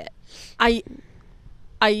like it.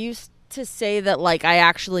 I used to say that, like, I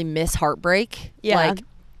actually miss heartbreak. Yeah. Like,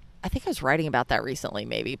 I think I was writing about that recently,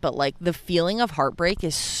 maybe. But, like, the feeling of heartbreak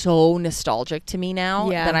is so nostalgic to me now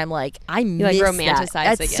that I'm like, I miss like, romanticize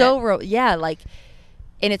that. That's it. so, like,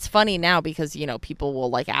 and it's funny now because, you know, people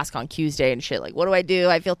will, like, ask on Tuesday and shit, like, what do I do?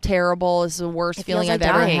 I feel terrible. It's the worst feeling I've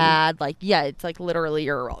ever had. Like, yeah, it's like literally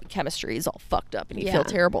your chemistry is all fucked up and you feel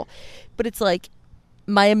terrible. But it's like,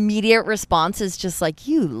 my immediate response is just like,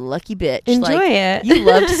 you lucky bitch. Enjoy like, it. You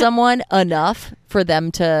loved someone enough for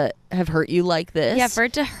them to have hurt you like this. Yeah, for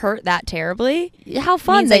it to hurt that terribly. How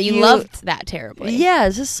fun that you loved that terribly. Yeah,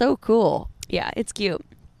 it's just so cool. Yeah, it's cute.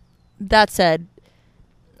 That said,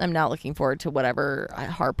 I'm not looking forward to whatever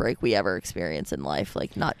heartbreak we ever experience in life,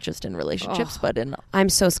 like not just in relationships, but in... I'm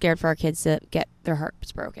so scared for our kids to get their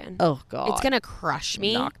hearts broken. Oh, God. It's going to crush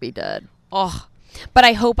me. Knock me dead. Oh, but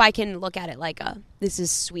I hope I can look at it like this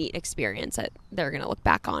is sweet experience that they're going to look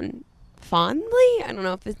back on fondly. I don't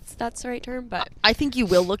know if that's the right term, but... I think you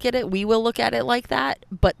will look at it. We will look at it like that.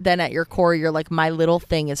 But then at your core, you're like, my little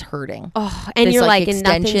thing is hurting. Oh, and this, you're like and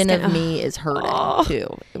extension of me is hurting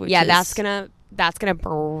too. Yeah, that's gonna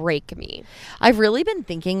break me. I've really been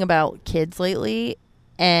thinking about kids lately,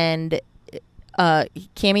 and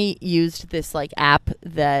Cammie used this like app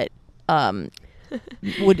that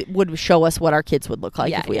would show us what our kids would look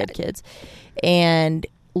like if we had kids. And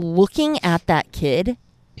looking at that kid,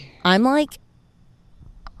 I'm like,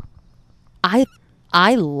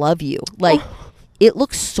 I love you. Like, it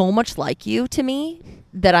looks so much like you to me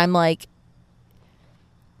that I'm like,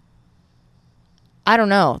 I don't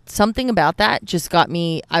know. Something about that just got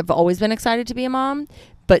me. I've always been excited to be a mom,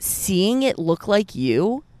 but seeing it look like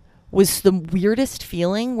you was the weirdest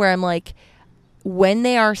feeling where I'm like, when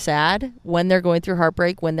they are sad, when they're going through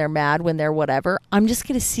heartbreak, when they're mad, when they're whatever, I'm just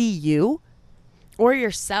going to see you. Or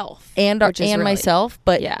yourself. And myself.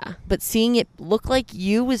 But yeah. But seeing it look like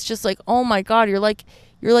you was just like, oh my God, you're like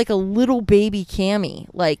a little baby Cammie.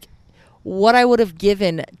 Like, what I would have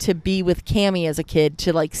given to be with Cammie as a kid,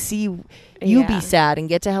 to like see you be sad and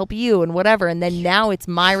get to help you and whatever. And then now it's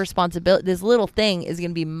my responsibility. This little thing is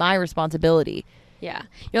going to be my responsibility. Yeah.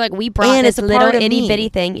 You're like, we brought this little itty bitty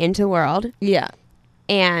thing into the world. Yeah.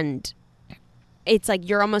 And it's like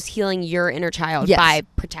you're almost healing your inner child by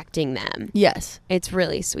protecting them. Yes. It's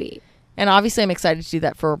really sweet. And obviously I'm excited to do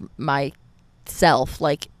that for myself.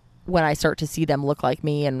 Like, when I start to see them look like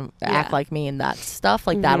me and act like me and that stuff,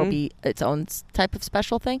 like that'll be its own type of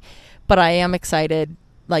special thing. But I am excited,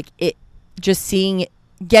 like, it just seeing,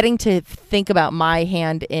 getting to think about my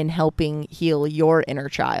hand in helping heal your inner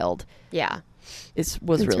child. Yeah.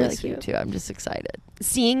 Was really sweet too. I'm just excited.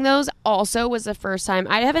 Seeing those also was the first time.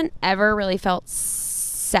 I haven't ever really felt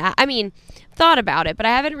sad. I mean, thought about it, but I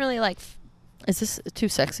haven't really like... Is this too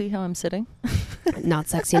sexy how I'm sitting? Not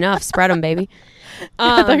sexy enough. Spread them, baby.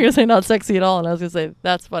 I thought you were going to say not sexy at all, and I was going to say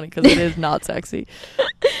that's funny because it is not sexy.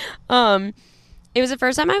 It was the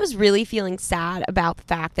first time I was really feeling sad about the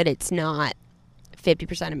fact that it's not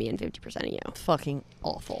 50% of me and 50% of you. Fucking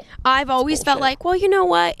awful. I've always felt like, well, you know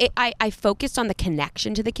what? I focused on the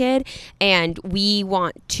connection to the kid, and we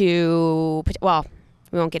want to... Well,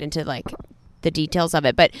 we won't get into like the details of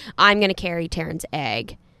it, but I'm going to carry Taryn's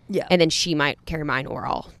egg. Yeah. And then she might carry mine, or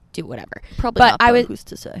I'll do whatever. Probably but not, though, who's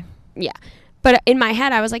to say? Yeah. But in my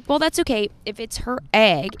head, I was like, well, that's okay. If it's her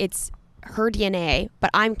egg, it's her DNA, but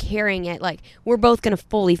I'm carrying it. Like, we're both going to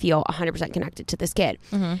fully feel 100% connected to this kid.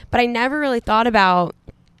 Mm-hmm. But I never really thought about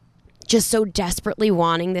just so desperately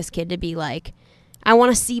wanting this kid to be like, I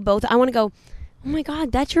want to see both. I want to go, oh my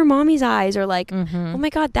God, that's your mommy's eyes. Or like, oh my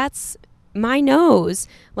God, that's my nose.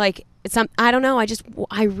 Like, I don't know.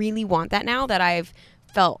 I really want that now that I've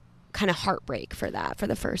felt kind of heartbreak for that for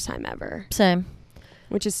the first time ever. Same.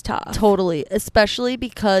 Which is tough. Totally. Especially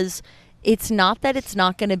because it's not that it's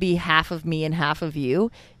not going to be half of me and half of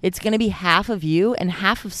you. It's going to be half of you and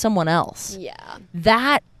half of someone else. Yeah.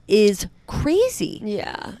 That is crazy.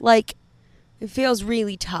 Yeah. Like, it feels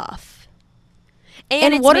really tough.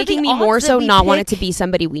 And it's making me more so not want it to be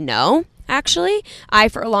somebody we know. Actually, I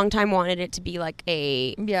for a long time wanted it to be like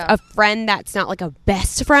a friend that's not like a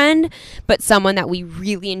best friend, but someone that we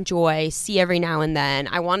really enjoy, see every now and then.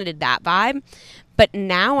 I wanted that vibe, but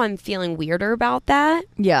now I'm feeling weirder about that.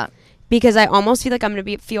 Yeah, because I almost feel like I'm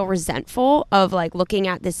gonna feel resentful of like looking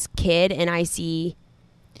at this kid and I see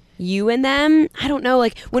you and them. I don't know.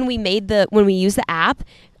 Like when we used the app,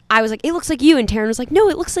 I was like, it looks like you, and Taryn was like, no,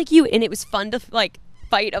 it looks like you, and it was fun to like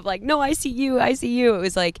fight of like, no, I see you. It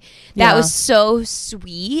was like, that was so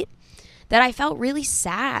sweet that I felt really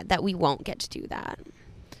sad that we won't get to do that.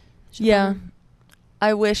 Yeah.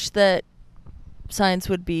 I wish that science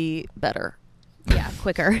would be better. Yeah.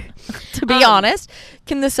 quicker. To be honest,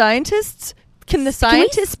 can the scientists speed this up?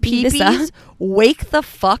 peepees wake the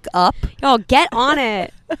fuck up? Y'all get on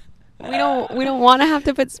it. We don't want to have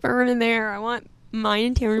to put sperm in there. I want mine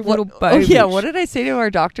and Taryn's little boat. Oh yeah, what did I say to our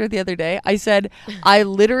doctor the other day? I said I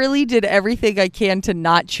literally did everything I can to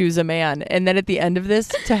not choose a man, and then at the end of this,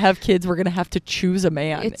 to have kids, we're gonna have to choose a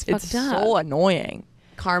man. It's fucked up. So annoying.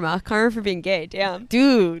 Karma for being gay. Damn.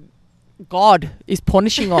 Dude, God is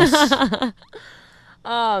punishing us.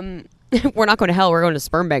 We're not going to hell. We're going to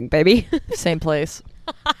sperm bank, baby. Same place.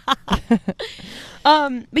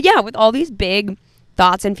 But yeah, with all these big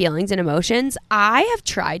thoughts and feelings and emotions, I have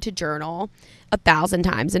tried to journal 1,000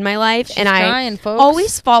 times in my life. She's and I trying, folks.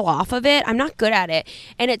 always fall off of it. I'm not good at it.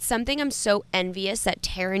 And it's something I'm so envious that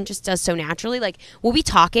Taryn just does so naturally. Like, we'll be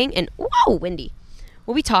talking and, whoa, windy.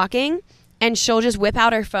 We'll be talking and she'll just whip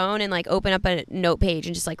out her phone and like open up a note page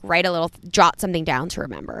and just like write a little, jot something down to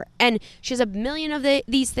remember. And she has a million of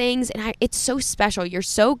these things, and it's so special. You're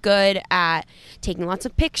so good at taking lots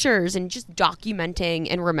of pictures and just documenting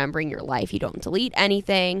and remembering your life. You don't delete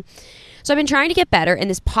anything. So I've been trying to get better, and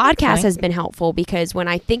this podcast has been helpful because when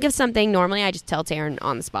I think of something, normally I just tell Taryn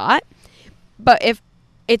on the spot. But if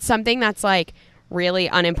it's something that's like really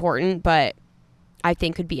unimportant, but I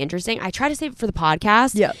think could be interesting, I try to save it for the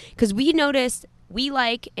podcast. Yeah. Because we noticed we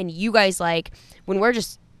like, and you guys like, when we're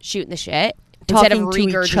just shooting the shit instead of Talking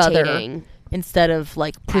to each other regurgitating. Instead of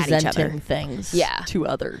like At each other. presenting things to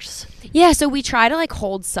others. Yeah, so we try to like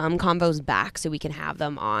hold some combos back so we can have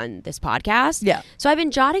them on this podcast. Yeah. So I've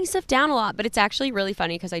been jotting stuff down a lot, but it's actually really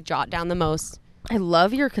funny because I jot down the most. I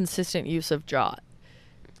love your consistent use of jot.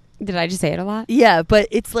 Did I just say it a lot? Yeah, but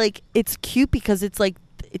it's like, it's cute because it's like,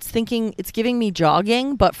 it's giving me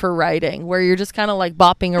jogging, but for writing, where you're just kind of like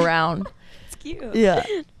bopping around. It's cute. Yeah.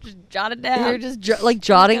 Just jot it down. You're just like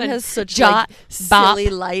jotting has such like silly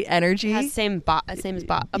light energy. It has same as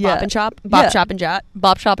bop Yeah. and chop. Bop, Yeah. chop, and jot.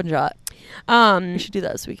 Bop, shop, and jot. We should do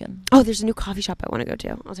that this weekend. Oh, there's a new coffee shop I want to go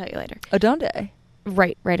to. I'll tell you later. Adonde.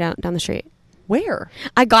 Right down the street. Where?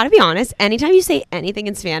 I gotta be honest, anytime you say anything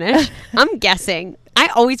in Spanish, I'm guessing. I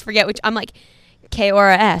always forget which. I'm like, K or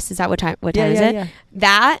a S. Is that what time is it? Yeah.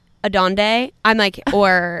 That, Adonde. I'm like,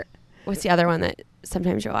 or what's the other one that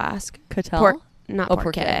sometimes you'll ask? Catel? Not Oh,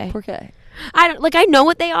 Porque. Porque. I don't, like, I know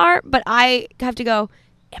what they are, but I have to go,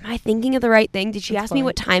 am I thinking of the right thing? Did she ask me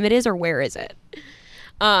what time it is, or where is it?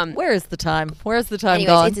 Where is the time? Where's the time Anyways,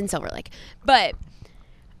 gone? it's in Silver Lake. But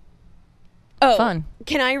Fun.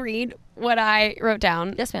 Can I read what I wrote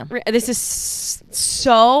down? Yes, ma'am. This is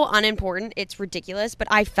so unimportant. It's ridiculous, but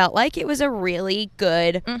I felt like it was a really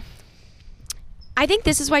good. I think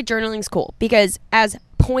this is why journaling's cool, because as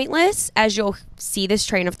pointless as you'll see this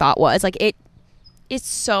train of thought was, like, it is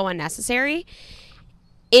so unnecessary.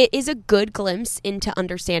 It is a good glimpse into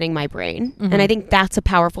understanding my brain. Mm-hmm. And I think that's a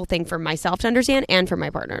powerful thing for myself to understand and for my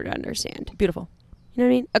partner to understand. Beautiful. You know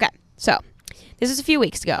what I mean? Okay. So this was a few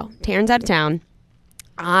weeks ago. Taryn's out of town.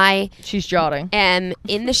 She's jotting. Am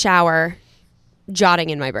in the shower,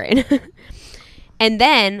 jotting in my brain. And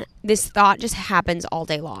then this thought just happens all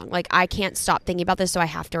day long. Like, I can't stop thinking about this, so I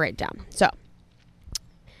have to write it down. So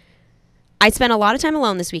I spent a lot of time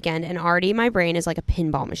alone this weekend, and already my brain is like a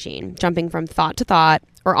pinball machine, jumping from thought to thought.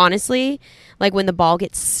 Or honestly, like when the ball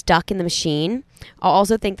gets stuck in the machine, I'll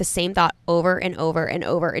also think the same thought over and over and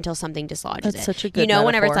over until something dislodges it. That's such a good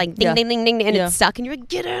whenever it's metaphor. like ding, ding, ding, ding, and it's stuck, and you're like,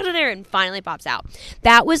 get out of there, and finally it pops out.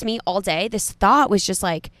 That was me all day. This thought was just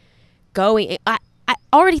like going. I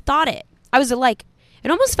already thought it. I was like, it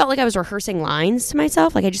almost felt like I was rehearsing lines to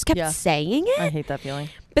myself. Like, I just kept saying it. I hate that feeling.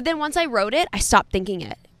 But then once I wrote it, I stopped thinking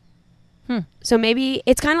it. So maybe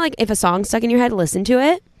it's kind of like if a song's stuck in your head, listen to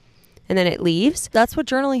it, and then it leaves. That's what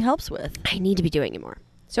journaling helps with. I need to be doing it more.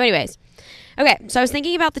 So anyways, okay, so I was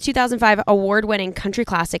thinking about the 2005 award-winning country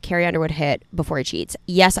classic Carrie Underwood hit Before He Cheats.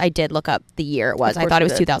 Yes, I did look up the year it was. I thought it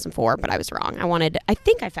was 2004, but I was wrong. I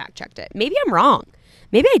think I fact-checked it. Maybe I'm wrong.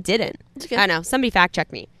 Maybe I didn't. I don't know. Somebody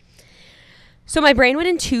fact-check me. So my brain went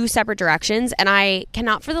in two separate directions, and I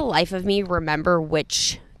cannot for the life of me remember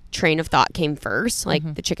which train of thought came first,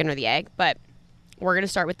 like the chicken or the egg, but we're going to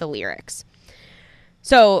start with the lyrics.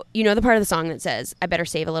 So, you know the part of the song that says, I better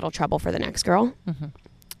save a little trouble for the next girl?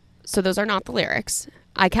 So those are not the lyrics.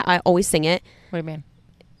 I always sing it. What do you mean?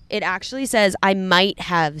 It actually says, I might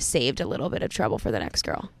have saved a little bit of trouble for the next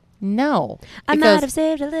girl. No. I might have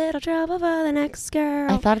saved a little trouble for the next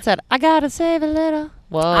girl. I thought it said, I gotta save a little.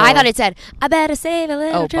 Whoa. I thought it said, I better save a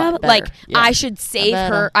little trouble. Better. Like, Yeah. I should save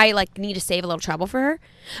her. I, like, need to save a little trouble for her.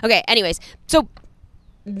 Okay, anyways. So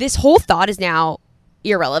this whole thought is now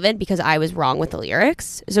irrelevant because I was wrong with the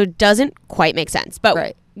lyrics. So it doesn't quite make sense.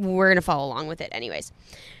 But we're going to follow along with it anyways.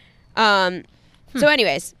 So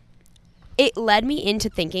anyways, it led me into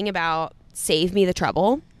thinking about save me the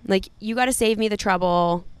trouble. Like, you got to save me the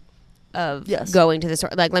trouble of going to the store.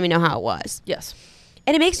 Like, let me know how it was. Yes.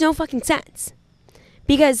 And it makes no fucking sense.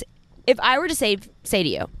 Because if I were to say to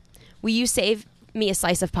you, will you save me a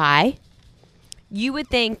slice of pie? You would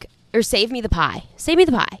think, or save me the pie. Save me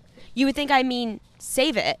the pie. You would think I mean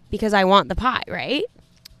save it because I want the pie, right?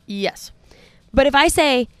 Yes. But if I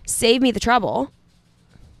say save me the trouble,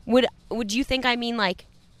 would you think I mean like,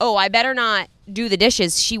 oh, I better not do the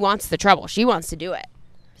dishes. She wants the trouble. She wants to do it.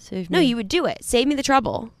 Save me. No, you would do it. Save me the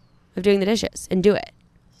trouble of doing the dishes and do it.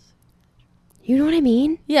 You know what I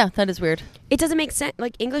mean? Yeah, that is weird. It doesn't make sense.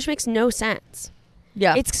 Like, English makes no sense.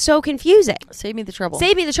 Yeah. It's so confusing. Save me the trouble.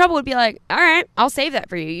 Save me the trouble would be like, all right, I'll save that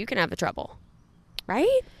for you. You can have the trouble.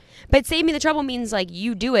 Right? But save me the trouble means like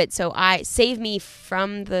you do it. So I save me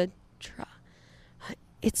from the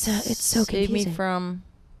It's so Save confusing. me from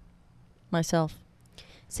myself.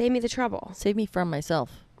 Save me the trouble. Save me from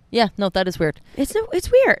myself. Yeah, no, that is weird. It's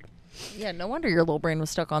weird. Yeah, no wonder your little brain was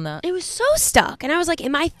stuck on that. It was so stuck. And I was like,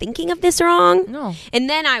 am I thinking of this wrong? No. And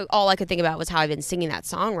then all I could think about was how I've been singing that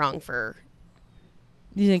song wrong for...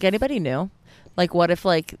 Do you think anybody knew? Like, what if,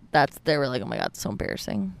 like, they were like, oh my God, it's so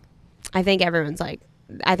embarrassing. I think everyone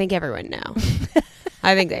know.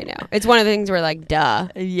 I think they know. It's one of the things where like, duh.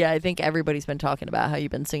 Yeah, I think everybody's been talking about how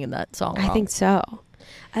you've been singing that song wrong. I think so.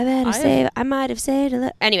 I might have saved a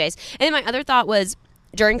little. Anyways, and then my other thought was,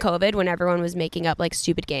 during COVID, when everyone was making up like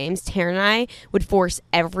stupid games, Taryn and I would force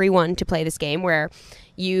everyone to play this game where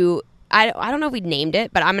I don't know if we'd named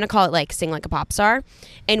it, but I'm going to call it like Sing Like a Pop Star.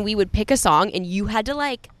 And we would pick a song and you had to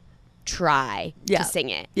like try to sing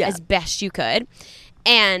it as best you could.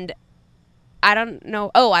 And I don't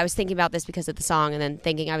know. Oh, I was thinking about this because of the song and then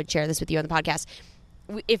thinking I would share this with you on the podcast.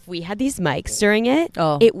 If we had these mics during it,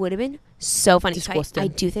 it would have been so funny. So I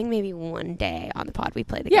do think maybe one day on the pod we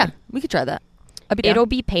play the game. Yeah, we could try that. It'll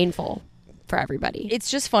be painful for everybody.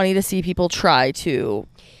 It's just funny to see people try to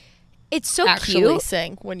it's so actually cute.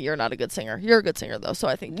 sing when you're not a good singer. You're a good singer, though, so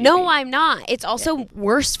I think... No, I'm not. It's also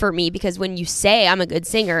worse for me because when you say I'm a good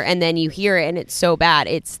singer and then you hear it and it's so bad,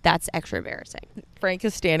 that's extra embarrassing. Frank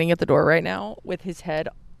is standing at the door right now with his head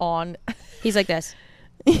on... He's like this.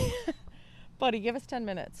 Buddy, give us 10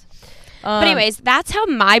 minutes. But anyways, that's how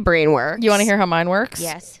my brain works. You want to hear how mine works?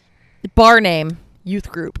 Yes. Bar name,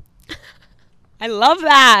 youth group. I love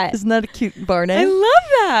that. Isn't that a cute bar name? I love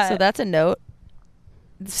that. So that's a note.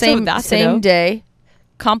 Same day,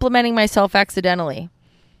 complimenting myself accidentally.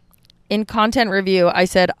 In content review, I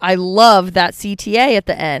said, I love that CTA at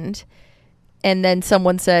the end. And then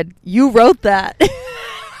someone said, you wrote that.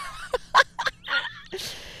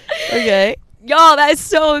 Okay. Y'all, that's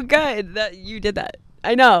so good that you did that.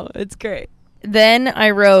 I know. It's great. Then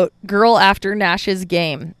I wrote, girl after Nash's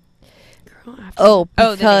game.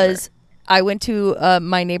 Because I went to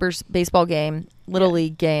my neighbor's baseball game, Little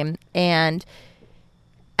League game, and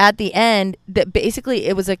at the end, that basically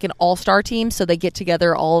it was like an all-star team, so they get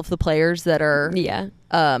together all of the players that are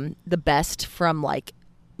the best from like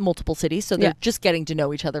multiple cities, so they're just getting to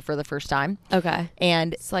know each other for the first time. Okay.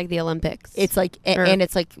 And it's like the Olympics. It's like and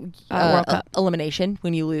it's like World Cup. Elimination.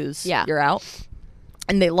 When you lose, you're out.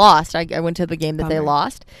 And they lost. I went to the game that they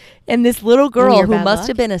lost. And this little girl who must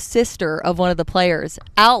have been a sister of one of the players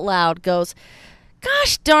out loud goes,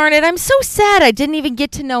 gosh darn it, I'm so sad I didn't even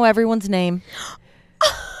get to know everyone's name.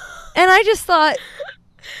 And I just thought,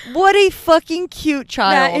 what a fucking cute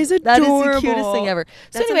child. That is adorable. That is the cutest thing ever.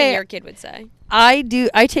 That's so anyway, what your kid would say. I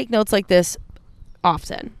take notes like this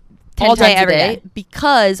often. 10 times every a day day.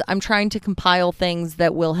 because I'm trying to compile things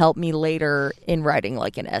that will help me later in writing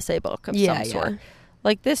like an essay book of some sort.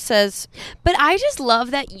 Like this says, but I just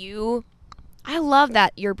love that I love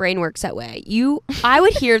that your brain works that way. I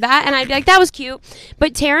would hear that and I'd be like, that was cute.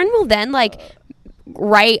 But Taryn will then like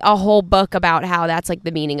write a whole book about how that's like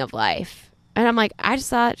the meaning of life. And I'm like, I just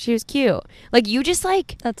thought she was cute. Like you just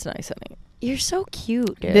like, that's nice, honey. You're so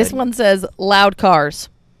cute, dude. This one says loud cars.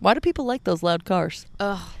 Why do people like those loud cars?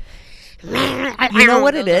 Ugh. You know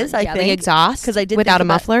what it is? I think the exhaust because I did without a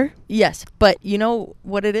muffler. Yes, but you know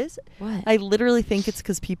what it is? What? I literally think it's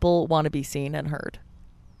because people want to be seen and heard.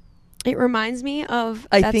 It reminds me of.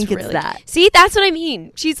 I think it's that. See, that's what I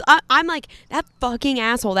mean. I'm like that fucking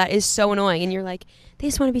asshole. That is so annoying. And you're like, they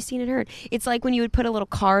just want to be seen and heard. It's like when you would put a little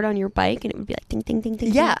card on your bike and it would be like ding ding ding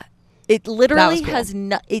ding. Yeah. It literally cool. has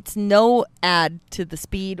it's no ad to the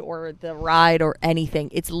speed or the ride or anything.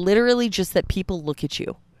 It's literally just that people look at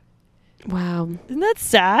you. Wow. Isn't that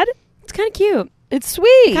sad? It's kind of cute. It's sweet.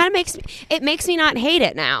 It kind of makes me not hate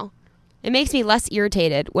it now. It makes me less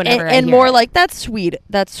irritated whenever I and hear more it. like that's sweet.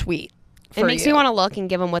 That's sweet. It makes me want to look and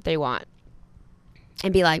give them what they want.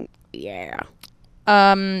 and be like, yeah.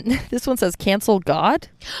 This one says cancel God.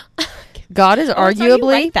 God is I saw you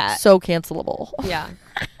arguably write that. so cancelable. Yeah.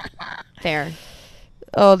 Fair.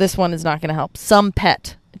 Oh, this one is not going to help. Some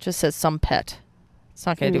pet. It just says some pet. It's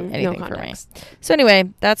not going to do No anything for me. context. So anyway,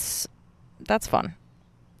 that's fun.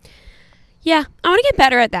 Yeah, I want to get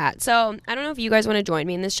better at that. So I don't know if you guys want to join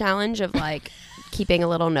me in this challenge of like keeping a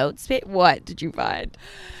little notes. What did you find?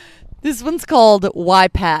 This one's called Why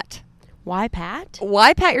Pat. Why Pat?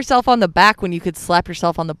 Why pat yourself on the back when you could slap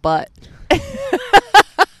yourself on the butt?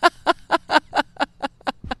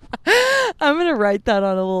 I'm going to write that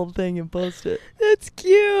on a little thing and post it. That's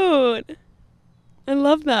cute. I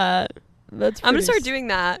love that. That's I'm gonna pretty start doing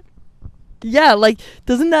that. Yeah, like,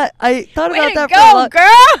 doesn't that... I thought Way about to that go, for a lot.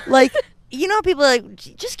 girl! Like, you know, people are like,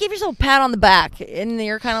 just give yourself a pat on the back. And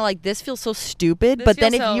you're kind of like, this feels so stupid. This But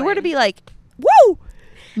then feels if so you were to lame. be like, woo!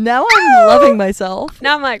 Now I'm loving myself.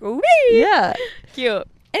 Now I'm like, wee. Yeah. Cute.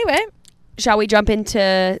 Anyway. Shall we jump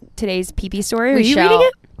into today's pee-pee story? Are We you shall. reading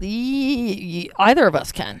it? Either of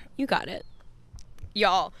us can. You got it.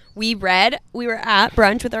 Y'all, we were at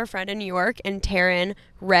brunch with our friend in New York, and Taryn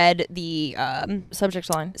read the Subject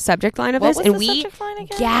line. subject line of What this, was and the we subject line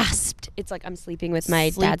again? gasped. It's like, I'm sleeping with my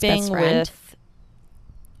dad's best Sleeping friend. with-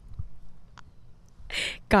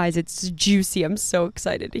 Guys, it's juicy. I'm so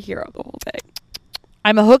excited to hear the whole thing.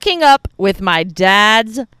 I'm hooking up with my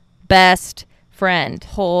dad's best friend.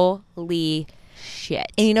 Holy shit.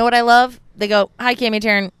 And you know what I love? They go, hi, Cami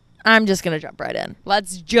Taryn. I'm just going to jump right in.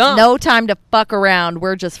 Let's jump. No time to fuck around.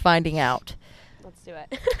 We're just finding out. Let's do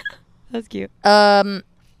it. That's cute.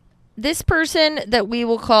 This person that we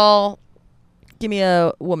will call, give me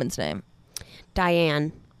a woman's name.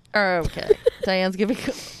 Diane. Okay. Diane's giving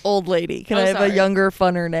old lady. Can Oh, I have sorry. a younger,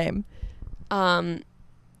 funner name?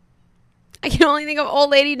 I can only think of old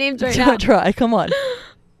lady names right now. Try. Come on.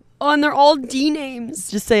 Oh, and they're all D names.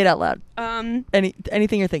 Just say it out loud.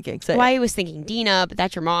 Anything you're thinking. Say Why it. I was thinking Dina, but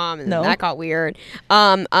that's your mom, and No. that got weird.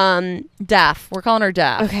 Daff. We're calling her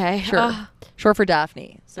Daff. Okay. Sure. Short for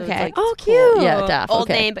Daphne. So Okay. It's like, Oh, it's cool. cute. Yeah, Daff. Old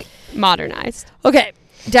okay. name, but modernized. Okay.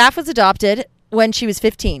 Daff was adopted when she was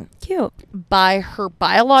 15 Cute. by her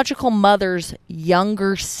biological mother's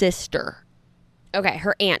younger sister. Okay,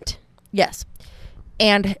 her aunt. Yes.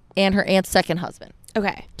 And her aunt's second husband.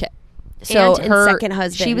 Okay. Okay. So Aunt and her second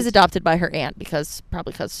husband. She was adopted by her aunt because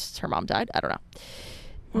her mom died. I don't know.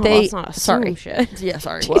 Well, let's not assume shit. Yeah,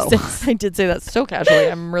 sorry. Whoa. Jesus. I did say that so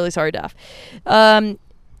casually. I'm really sorry, Daff.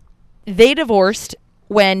 They divorced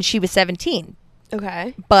when she was 17,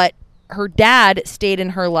 Okay. but her dad stayed in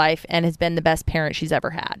her life and has been the best parent she's ever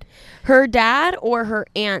had. Her dad or her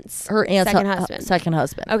aunt's Her aunt's second husband? Second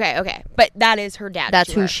husband. Okay. But that is her dad. That's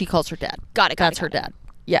to who her. she calls her dad. Got it. That's her dad.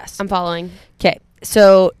 Yes. I'm following. Okay.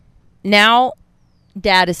 So now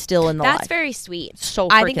dad is still in the That's life. very sweet. So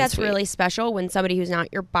I freaking think that's sweet. really special when somebody who's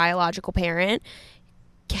not your biological parent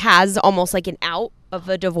has almost like an out of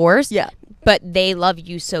a divorce. Yeah. But they love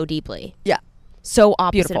you so deeply. Yeah. So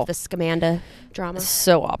opposite Beautiful. of the Scamanda drama.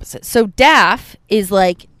 So opposite. So Daff is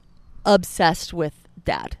like obsessed with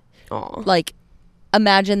dad. Aw. Like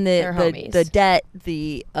imagine They're the homies. debt,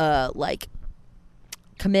 the like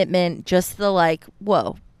commitment, just the like,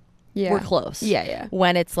 whoa, Yeah. we're close. Yeah.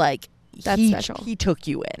 When it's like That's special. he took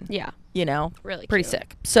you in. Yeah. You know? Really Pretty cute.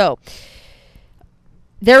 sick. So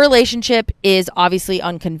their relationship is obviously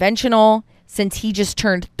unconventional since he just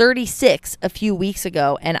turned 36 a few weeks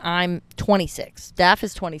ago and I'm 26. Daff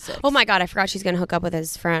is 26. Oh my God, I forgot she's going to hook up with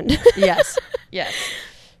his friend. Yes. Yes.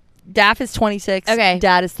 Daff is 26. Okay.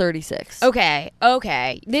 Dad is 36. Okay.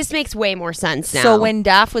 This makes way more sense now. So when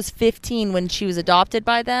Daff was 15 when she was adopted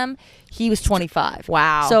by them, he was 25.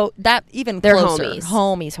 Wow. So that even They're closer.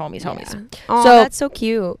 homies. Homies. Oh, So- that's so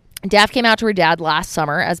cute. Daff came out to her dad last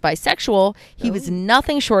summer as bisexual. He was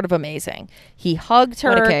nothing short of amazing. He hugged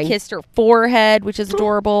What a her, king. kissed her forehead, which is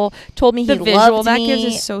adorable, told me The he visual loved that me.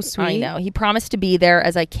 gives is so I sweet. know. He promised to be there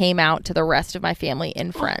as I came out to the rest of my family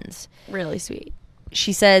and friends. Really sweet.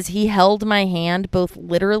 She says he held my hand both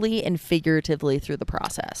literally and figuratively through the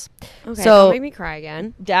process. Okay, So- don't make me cry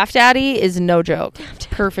again. Daff Daddy is no joke.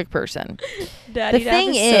 Perfect person. Daddy The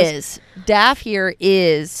thing is, Daff here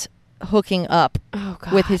is hooking up Oh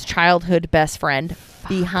God. with his childhood best friend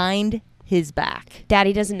behind his back.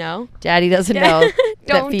 Daddy doesn't know. Daddy doesn't know that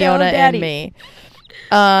Don't tell Fiona and Daddy. me.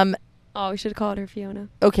 Oh, we should have called her Fiona.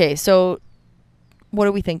 Okay, so what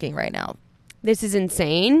are we thinking right now? This is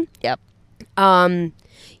insane. Yep.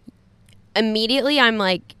 Immediately I'm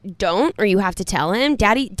like, don't, or you have to tell him.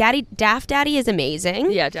 Daff Daddy is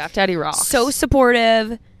amazing. Yeah, Daff Daddy rocks. So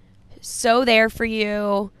supportive, so there for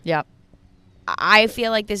you. Yep. I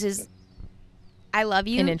feel like this is I love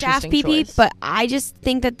you, An Daft interesting PP, choice. but I just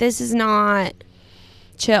think that this is not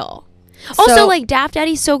chill. Also, So- like, Daft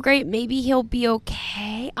Daddy's so great. Maybe he'll be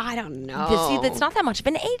okay. I don't know. See, that's not that much of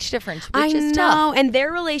an age difference, which I is know. tough. And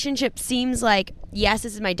their relationship seems like, yes,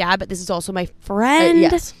 this is my dad, but this is also my friend.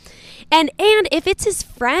 Yes. And if it's his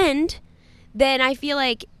friend, then I feel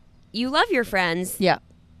like you love your friends. Yeah.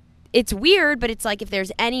 It's weird, but it's like if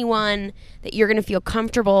there's anyone that you're going to feel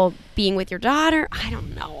comfortable being with your daughter, I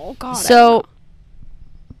don't know. God. I don't So,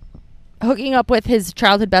 know. hooking up with his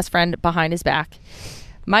childhood best friend behind his back.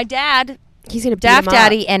 My dad, He's going to Daft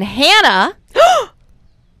Daddy, and Hannah.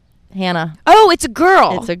 Hannah. Oh, it's a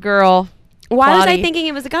girl. It's a girl. Why was I Plotty. thinking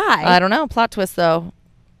it was a guy? I don't know. Plot twist, though.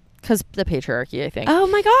 Because the patriarchy, I think. Oh,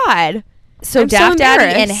 my God. So I'm so Daft Daddy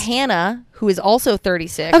and embarrassed. Hannah, who is also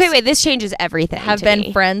 36, Okay, wait. This changes everything. have to been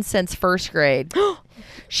me. friends since first grade.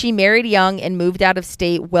 She married young and moved out of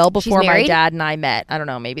state well before my married? dad and I met. I don't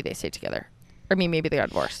know. Maybe they stayed together. I mean, maybe they got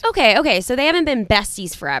divorced. Okay. So they haven't been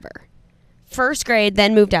besties forever. First grade,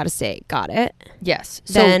 then moved out of state. Got it. Yes.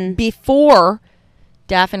 So Then- before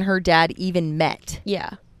Daff and her dad even met,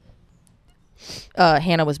 Yeah.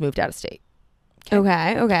 Hannah was moved out of state.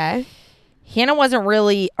 Okay. Hannah wasn't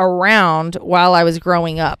really around while I was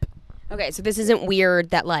growing up. Okay, so this isn't weird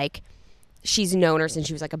that, like, she's known her since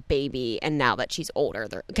she was, like, a baby and now that she's older.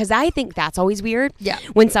 Because I think that's always weird. Yeah.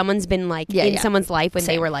 When someone's been, like, Yeah, in yeah. someone's life when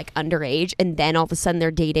they Same. were, like, underage and then all of a sudden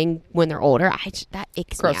they're dating when they're older. That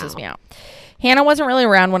icks Grosses me out. Hannah wasn't really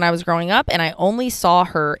around when I was growing up, and I only saw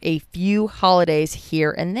her a few holidays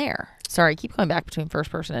here and there. Sorry, I keep going back between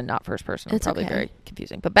first person and not first person. It's It's probably okay. very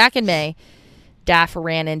confusing. But back in May, Daff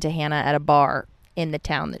ran into Hannah at a bar in the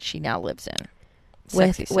town that she now lives in.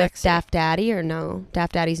 Sexy, With sexy. Daft Daddy or no?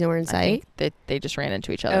 Daft Daddy's nowhere in I sight? think that they just ran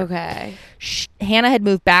into each other. Okay. Hannah had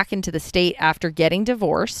moved back into the state after getting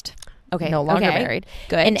divorced. Okay. No longer okay. married.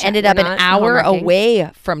 Good. And Check. ended We're up an not hour hallmarking.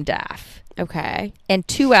 away from Daff Okay. and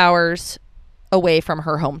 2 hours away from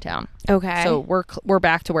her hometown. Okay. So we're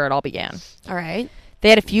back to where it all began. all right. They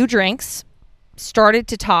had a few drinks, started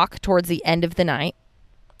to talk towards the end of the night,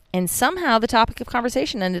 and somehow the topic of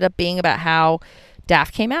conversation ended up being about how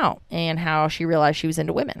Daff came out and how she realized she was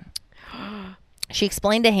into women. She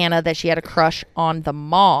explained to Hannah that she had a crush on the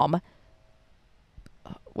mom.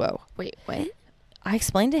 Whoa. Wait, what? I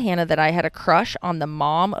explained to Hannah that I had a crush on the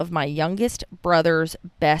mom of my youngest brother's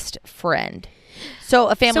best friend. So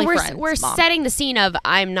a family So friend. we're setting the scene of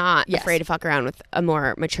I'm not Yes. afraid to fuck around with a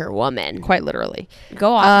more mature woman. Quite literally.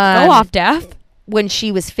 Go off, Daff. When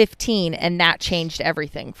she was 15, and that changed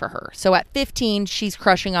everything for her. So at 15, she's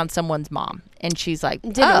crushing on someone's mom, and she's like,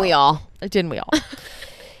 Didn't we all? Didn't we all?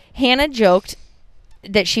 Hannah joked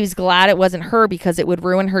that she was glad it wasn't her because it would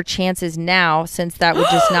ruin her chances now, since that would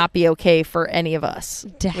just not be okay for any of us,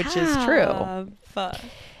 which is true.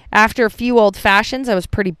 After a few old fashions, I was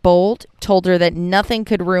pretty bold, told her that nothing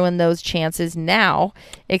could ruin those chances now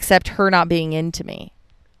except her not being into me.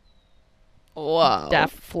 Whoa.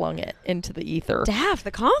 Daff flung it into the ether. Daff,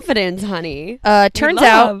 the confidence, honey. Turns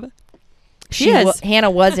out She is.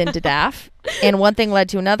 Hannah was into Daff, and one thing led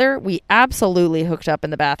to another. We absolutely hooked up in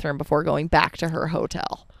the bathroom before going back to her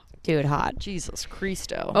hotel. Dude, hot. Jesus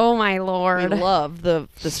Christo. Oh my We lord. love the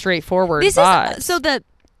straightforward This vibes. is so the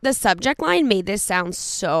subject line made this sound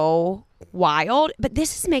so wild, but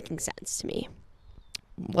this is making sense to me.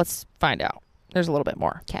 Let's find out. There's a little bit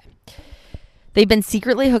more. Okay. They've been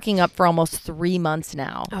secretly hooking up for almost 3 months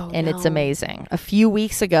now, Oh, and it's no. amazing. A few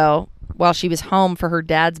weeks ago, while she was home for her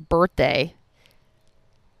dad's birthday,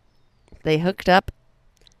 they hooked up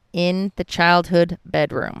in the childhood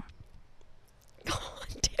bedroom. God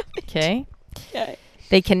damn it. Okay? Okay.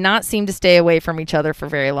 They cannot seem to stay away from each other for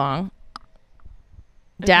very long.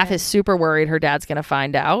 Daff is super worried her dad's going to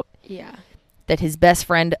find out Yeah. that his best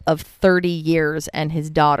friend of 30 years and his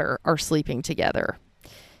daughter are sleeping together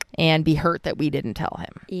and be hurt that we didn't tell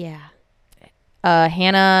him. Yeah.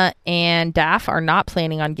 Hannah and Daff are not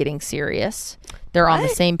planning on getting serious. They're on the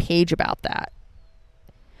What? same page about that.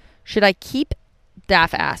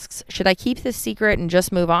 Daff asks, should I keep this secret and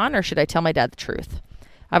just move on, or should I tell my dad the truth?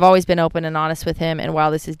 I've always been open and honest with him, and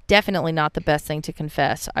while this is definitely not the best thing to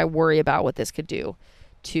confess, I worry about what this could do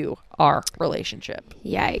to our relationship.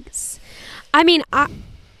 Yikes. I mean,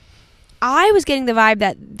 I was getting the vibe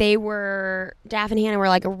that Daff and Hannah were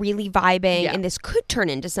like really vibing, Yeah. and this could turn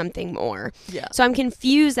into something more. Yeah. So I'm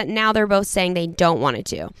confused that now they're both saying they don't want it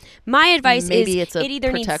to. My advice Maybe is it's a it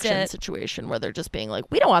either needs protection to. situation where they're just being like,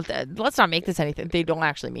 we don't want that. Let's not make this anything. They don't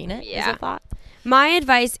actually mean it. Is Yeah. a thought. My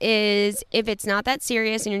advice is if it's not that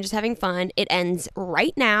serious and you're just having fun, it ends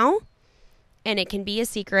right now, and it can be a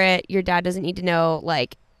secret. Your dad doesn't need to know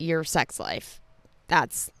like your sex life.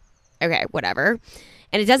 That's okay, whatever.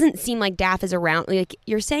 And it doesn't seem like Daff is around. Like,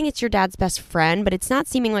 you're saying it's your dad's best friend, but it's not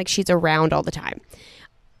seeming like she's around all the time.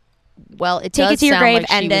 Well, it Take does it to your sound grave, like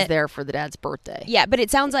she end was it. there for the dad's birthday. Yeah, but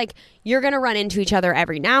it sounds like you're going to run into each other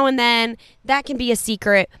every now and then. That can be a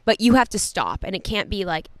secret, but you have to stop. And it can't be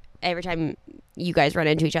like every time you guys run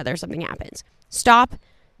into each other, something happens. Stop.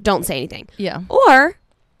 Don't say anything. Yeah. Or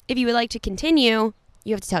if you would like to continue,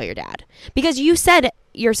 you have to tell your dad. Because you said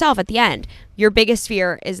yourself at the end, your biggest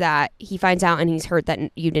fear is that he finds out and he's hurt that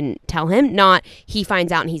you didn't tell him, not he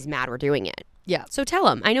finds out and he's mad we're doing it. Yeah. So tell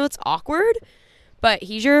him. I know it's awkward, but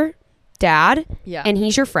he's your dad. Yeah. And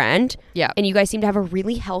he's your friend. Yeah. And you guys seem to have a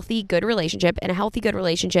really healthy, good relationship. And a healthy, good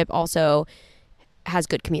relationship also has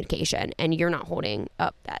good communication. And you're not holding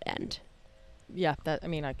up that end. Yeah. That, I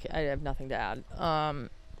mean, I have nothing to add.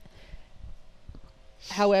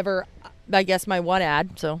 However, I guess my one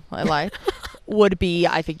ad, so I lied, would be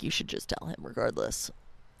I think you should just tell him regardless.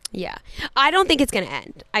 Yeah. I don't think it's going to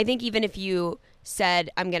end. I think even if you said,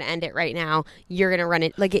 I'm going to end it right now, you're going to run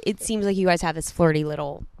it. Like, it seems like you guys have this flirty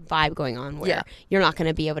little vibe going on where you're not going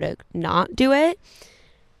to be able to not do it.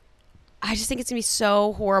 I just think it's going to be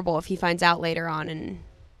so horrible if he finds out later on. And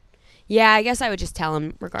yeah, I guess I would just tell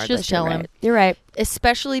him regardless. Just tell him. You're right.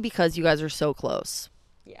 Especially because you guys are so close.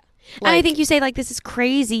 Yeah. And I think you say, like, this is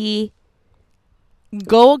crazy.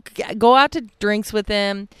 Go out to drinks with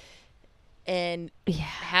him and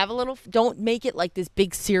have a little. Don't make it like this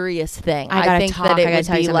big serious thing. I think that it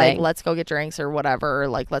would be like, let's go get drinks or whatever, or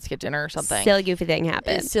like let's get dinner or something. Silly goofy thing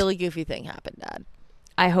happened. A silly goofy thing happened, Dad.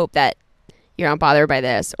 I hope that you're not bothered by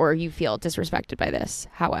this or you feel disrespected by this.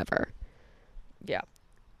 However, yeah,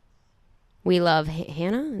 we love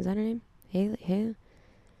Hannah. Is that her name? Haley.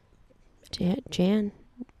 Jan.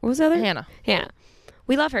 What was the other? Hannah.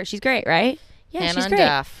 We love her. She's great, right? Yeah, Hannah she's and great.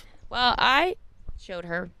 Daff. Well, I showed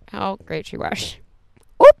her how great she was.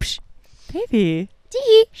 Oops. Baby.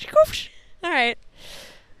 Dee. All right.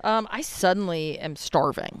 I suddenly am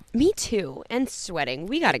starving. Me too. And sweating.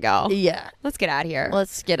 We got to go. Yeah. Let's get out of here.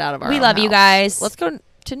 Let's get out of our We own love you house. guys. Let's go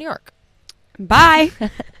to New York. Bye.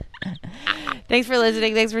 Thanks for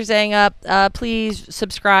listening. Thanks for staying up. Please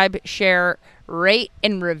subscribe, share, rate,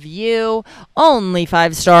 and review. Only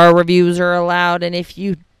 5-star reviews are allowed. And if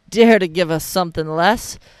you dare to give us something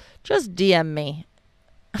less, just DM me.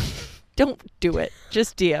 Don't do it.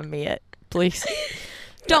 Just DM me it, please.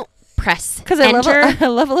 Don't press Because enter. I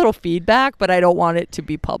love a little feedback, but I don't want it to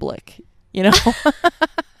be public. You know?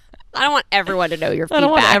 I don't want everyone to know your feedback. I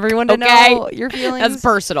don't want everyone to know your feelings. That's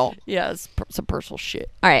personal. Yeah, it's some personal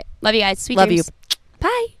shit. All right. Love you guys. Sweet Love dreams. you.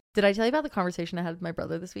 Bye. Did I tell you about the conversation I had with my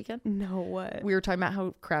brother this weekend? No, what? We were talking about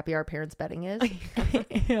how crappy our parents' betting is.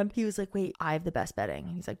 And he was like, wait, I have the best betting.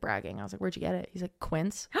 And he's like bragging. I was like, where'd you get it? He's like,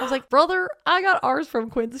 Quince. I was like, brother, I got ours from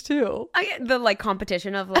Quince too. I get the like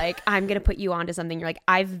competition of like, I'm going to put you onto something. You're like,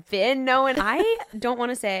 I've been knowing. I don't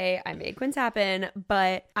want to say I made Quince happen,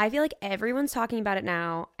 but I feel like everyone's talking about it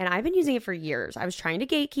now. And I've been using it for years. I was trying to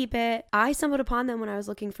gatekeep it. I stumbled upon them when I was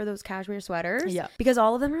looking for those cashmere sweaters. Yeah. Because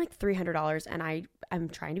all of them are like $300. And I'm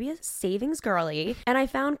trying to be a savings girly. And I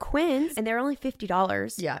found Quince and they're only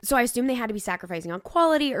 $50. Yeah. So I assumed they had to be sacrificing on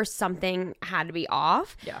quality or something had to be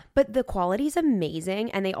off. Yeah. But the quality is amazing.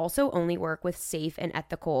 And they also only work with safe and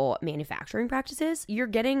ethical manufacturing practices. You're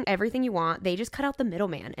getting everything you want. They just cut out the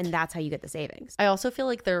middleman. And that's how you get the savings. I also feel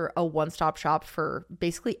like they're a one-stop shop for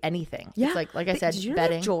basically anything. Yeah. It's like I said, did you know they have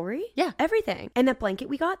betting. jewelry? Yeah. Everything. And that blanket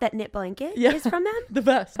we got, that knit blanket Yeah. is from them. The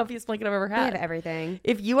best. Healthiest blanket I've ever They had. have everything.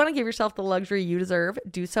 If you want to give yourself the luxury you deserve,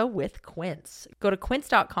 do so with Quince. Go to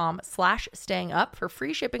quince.com/stayingup for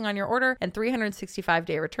free shipping on your order and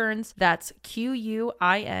 365-day returns. That's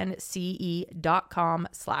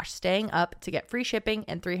QUINCE.com/stayingup to get free shipping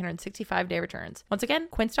and 365-day returns. Once again,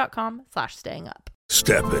 quince.com/stayingup.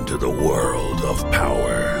 Step into the world of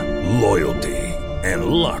power, loyalty, and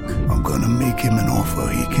luck. I'm gonna make him an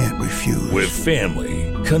offer he can't refuse. With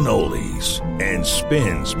family, cannolis, and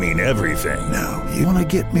spins mean everything. Now, you wanna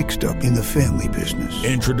get mixed up in the family business.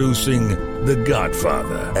 Introducing The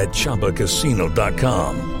Godfather at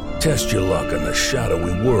ChumbaCasino.com. Test your luck in the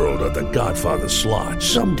shadowy world of The Godfather slot.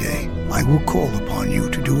 Someday, I will call upon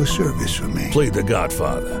you to do a service for me. Play The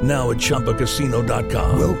Godfather now at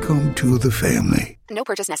ChumbaCasino.com. Welcome to the family. No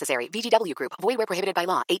purchase necessary. VGW Group. Void where prohibited by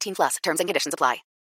law. 18+. Terms and conditions apply.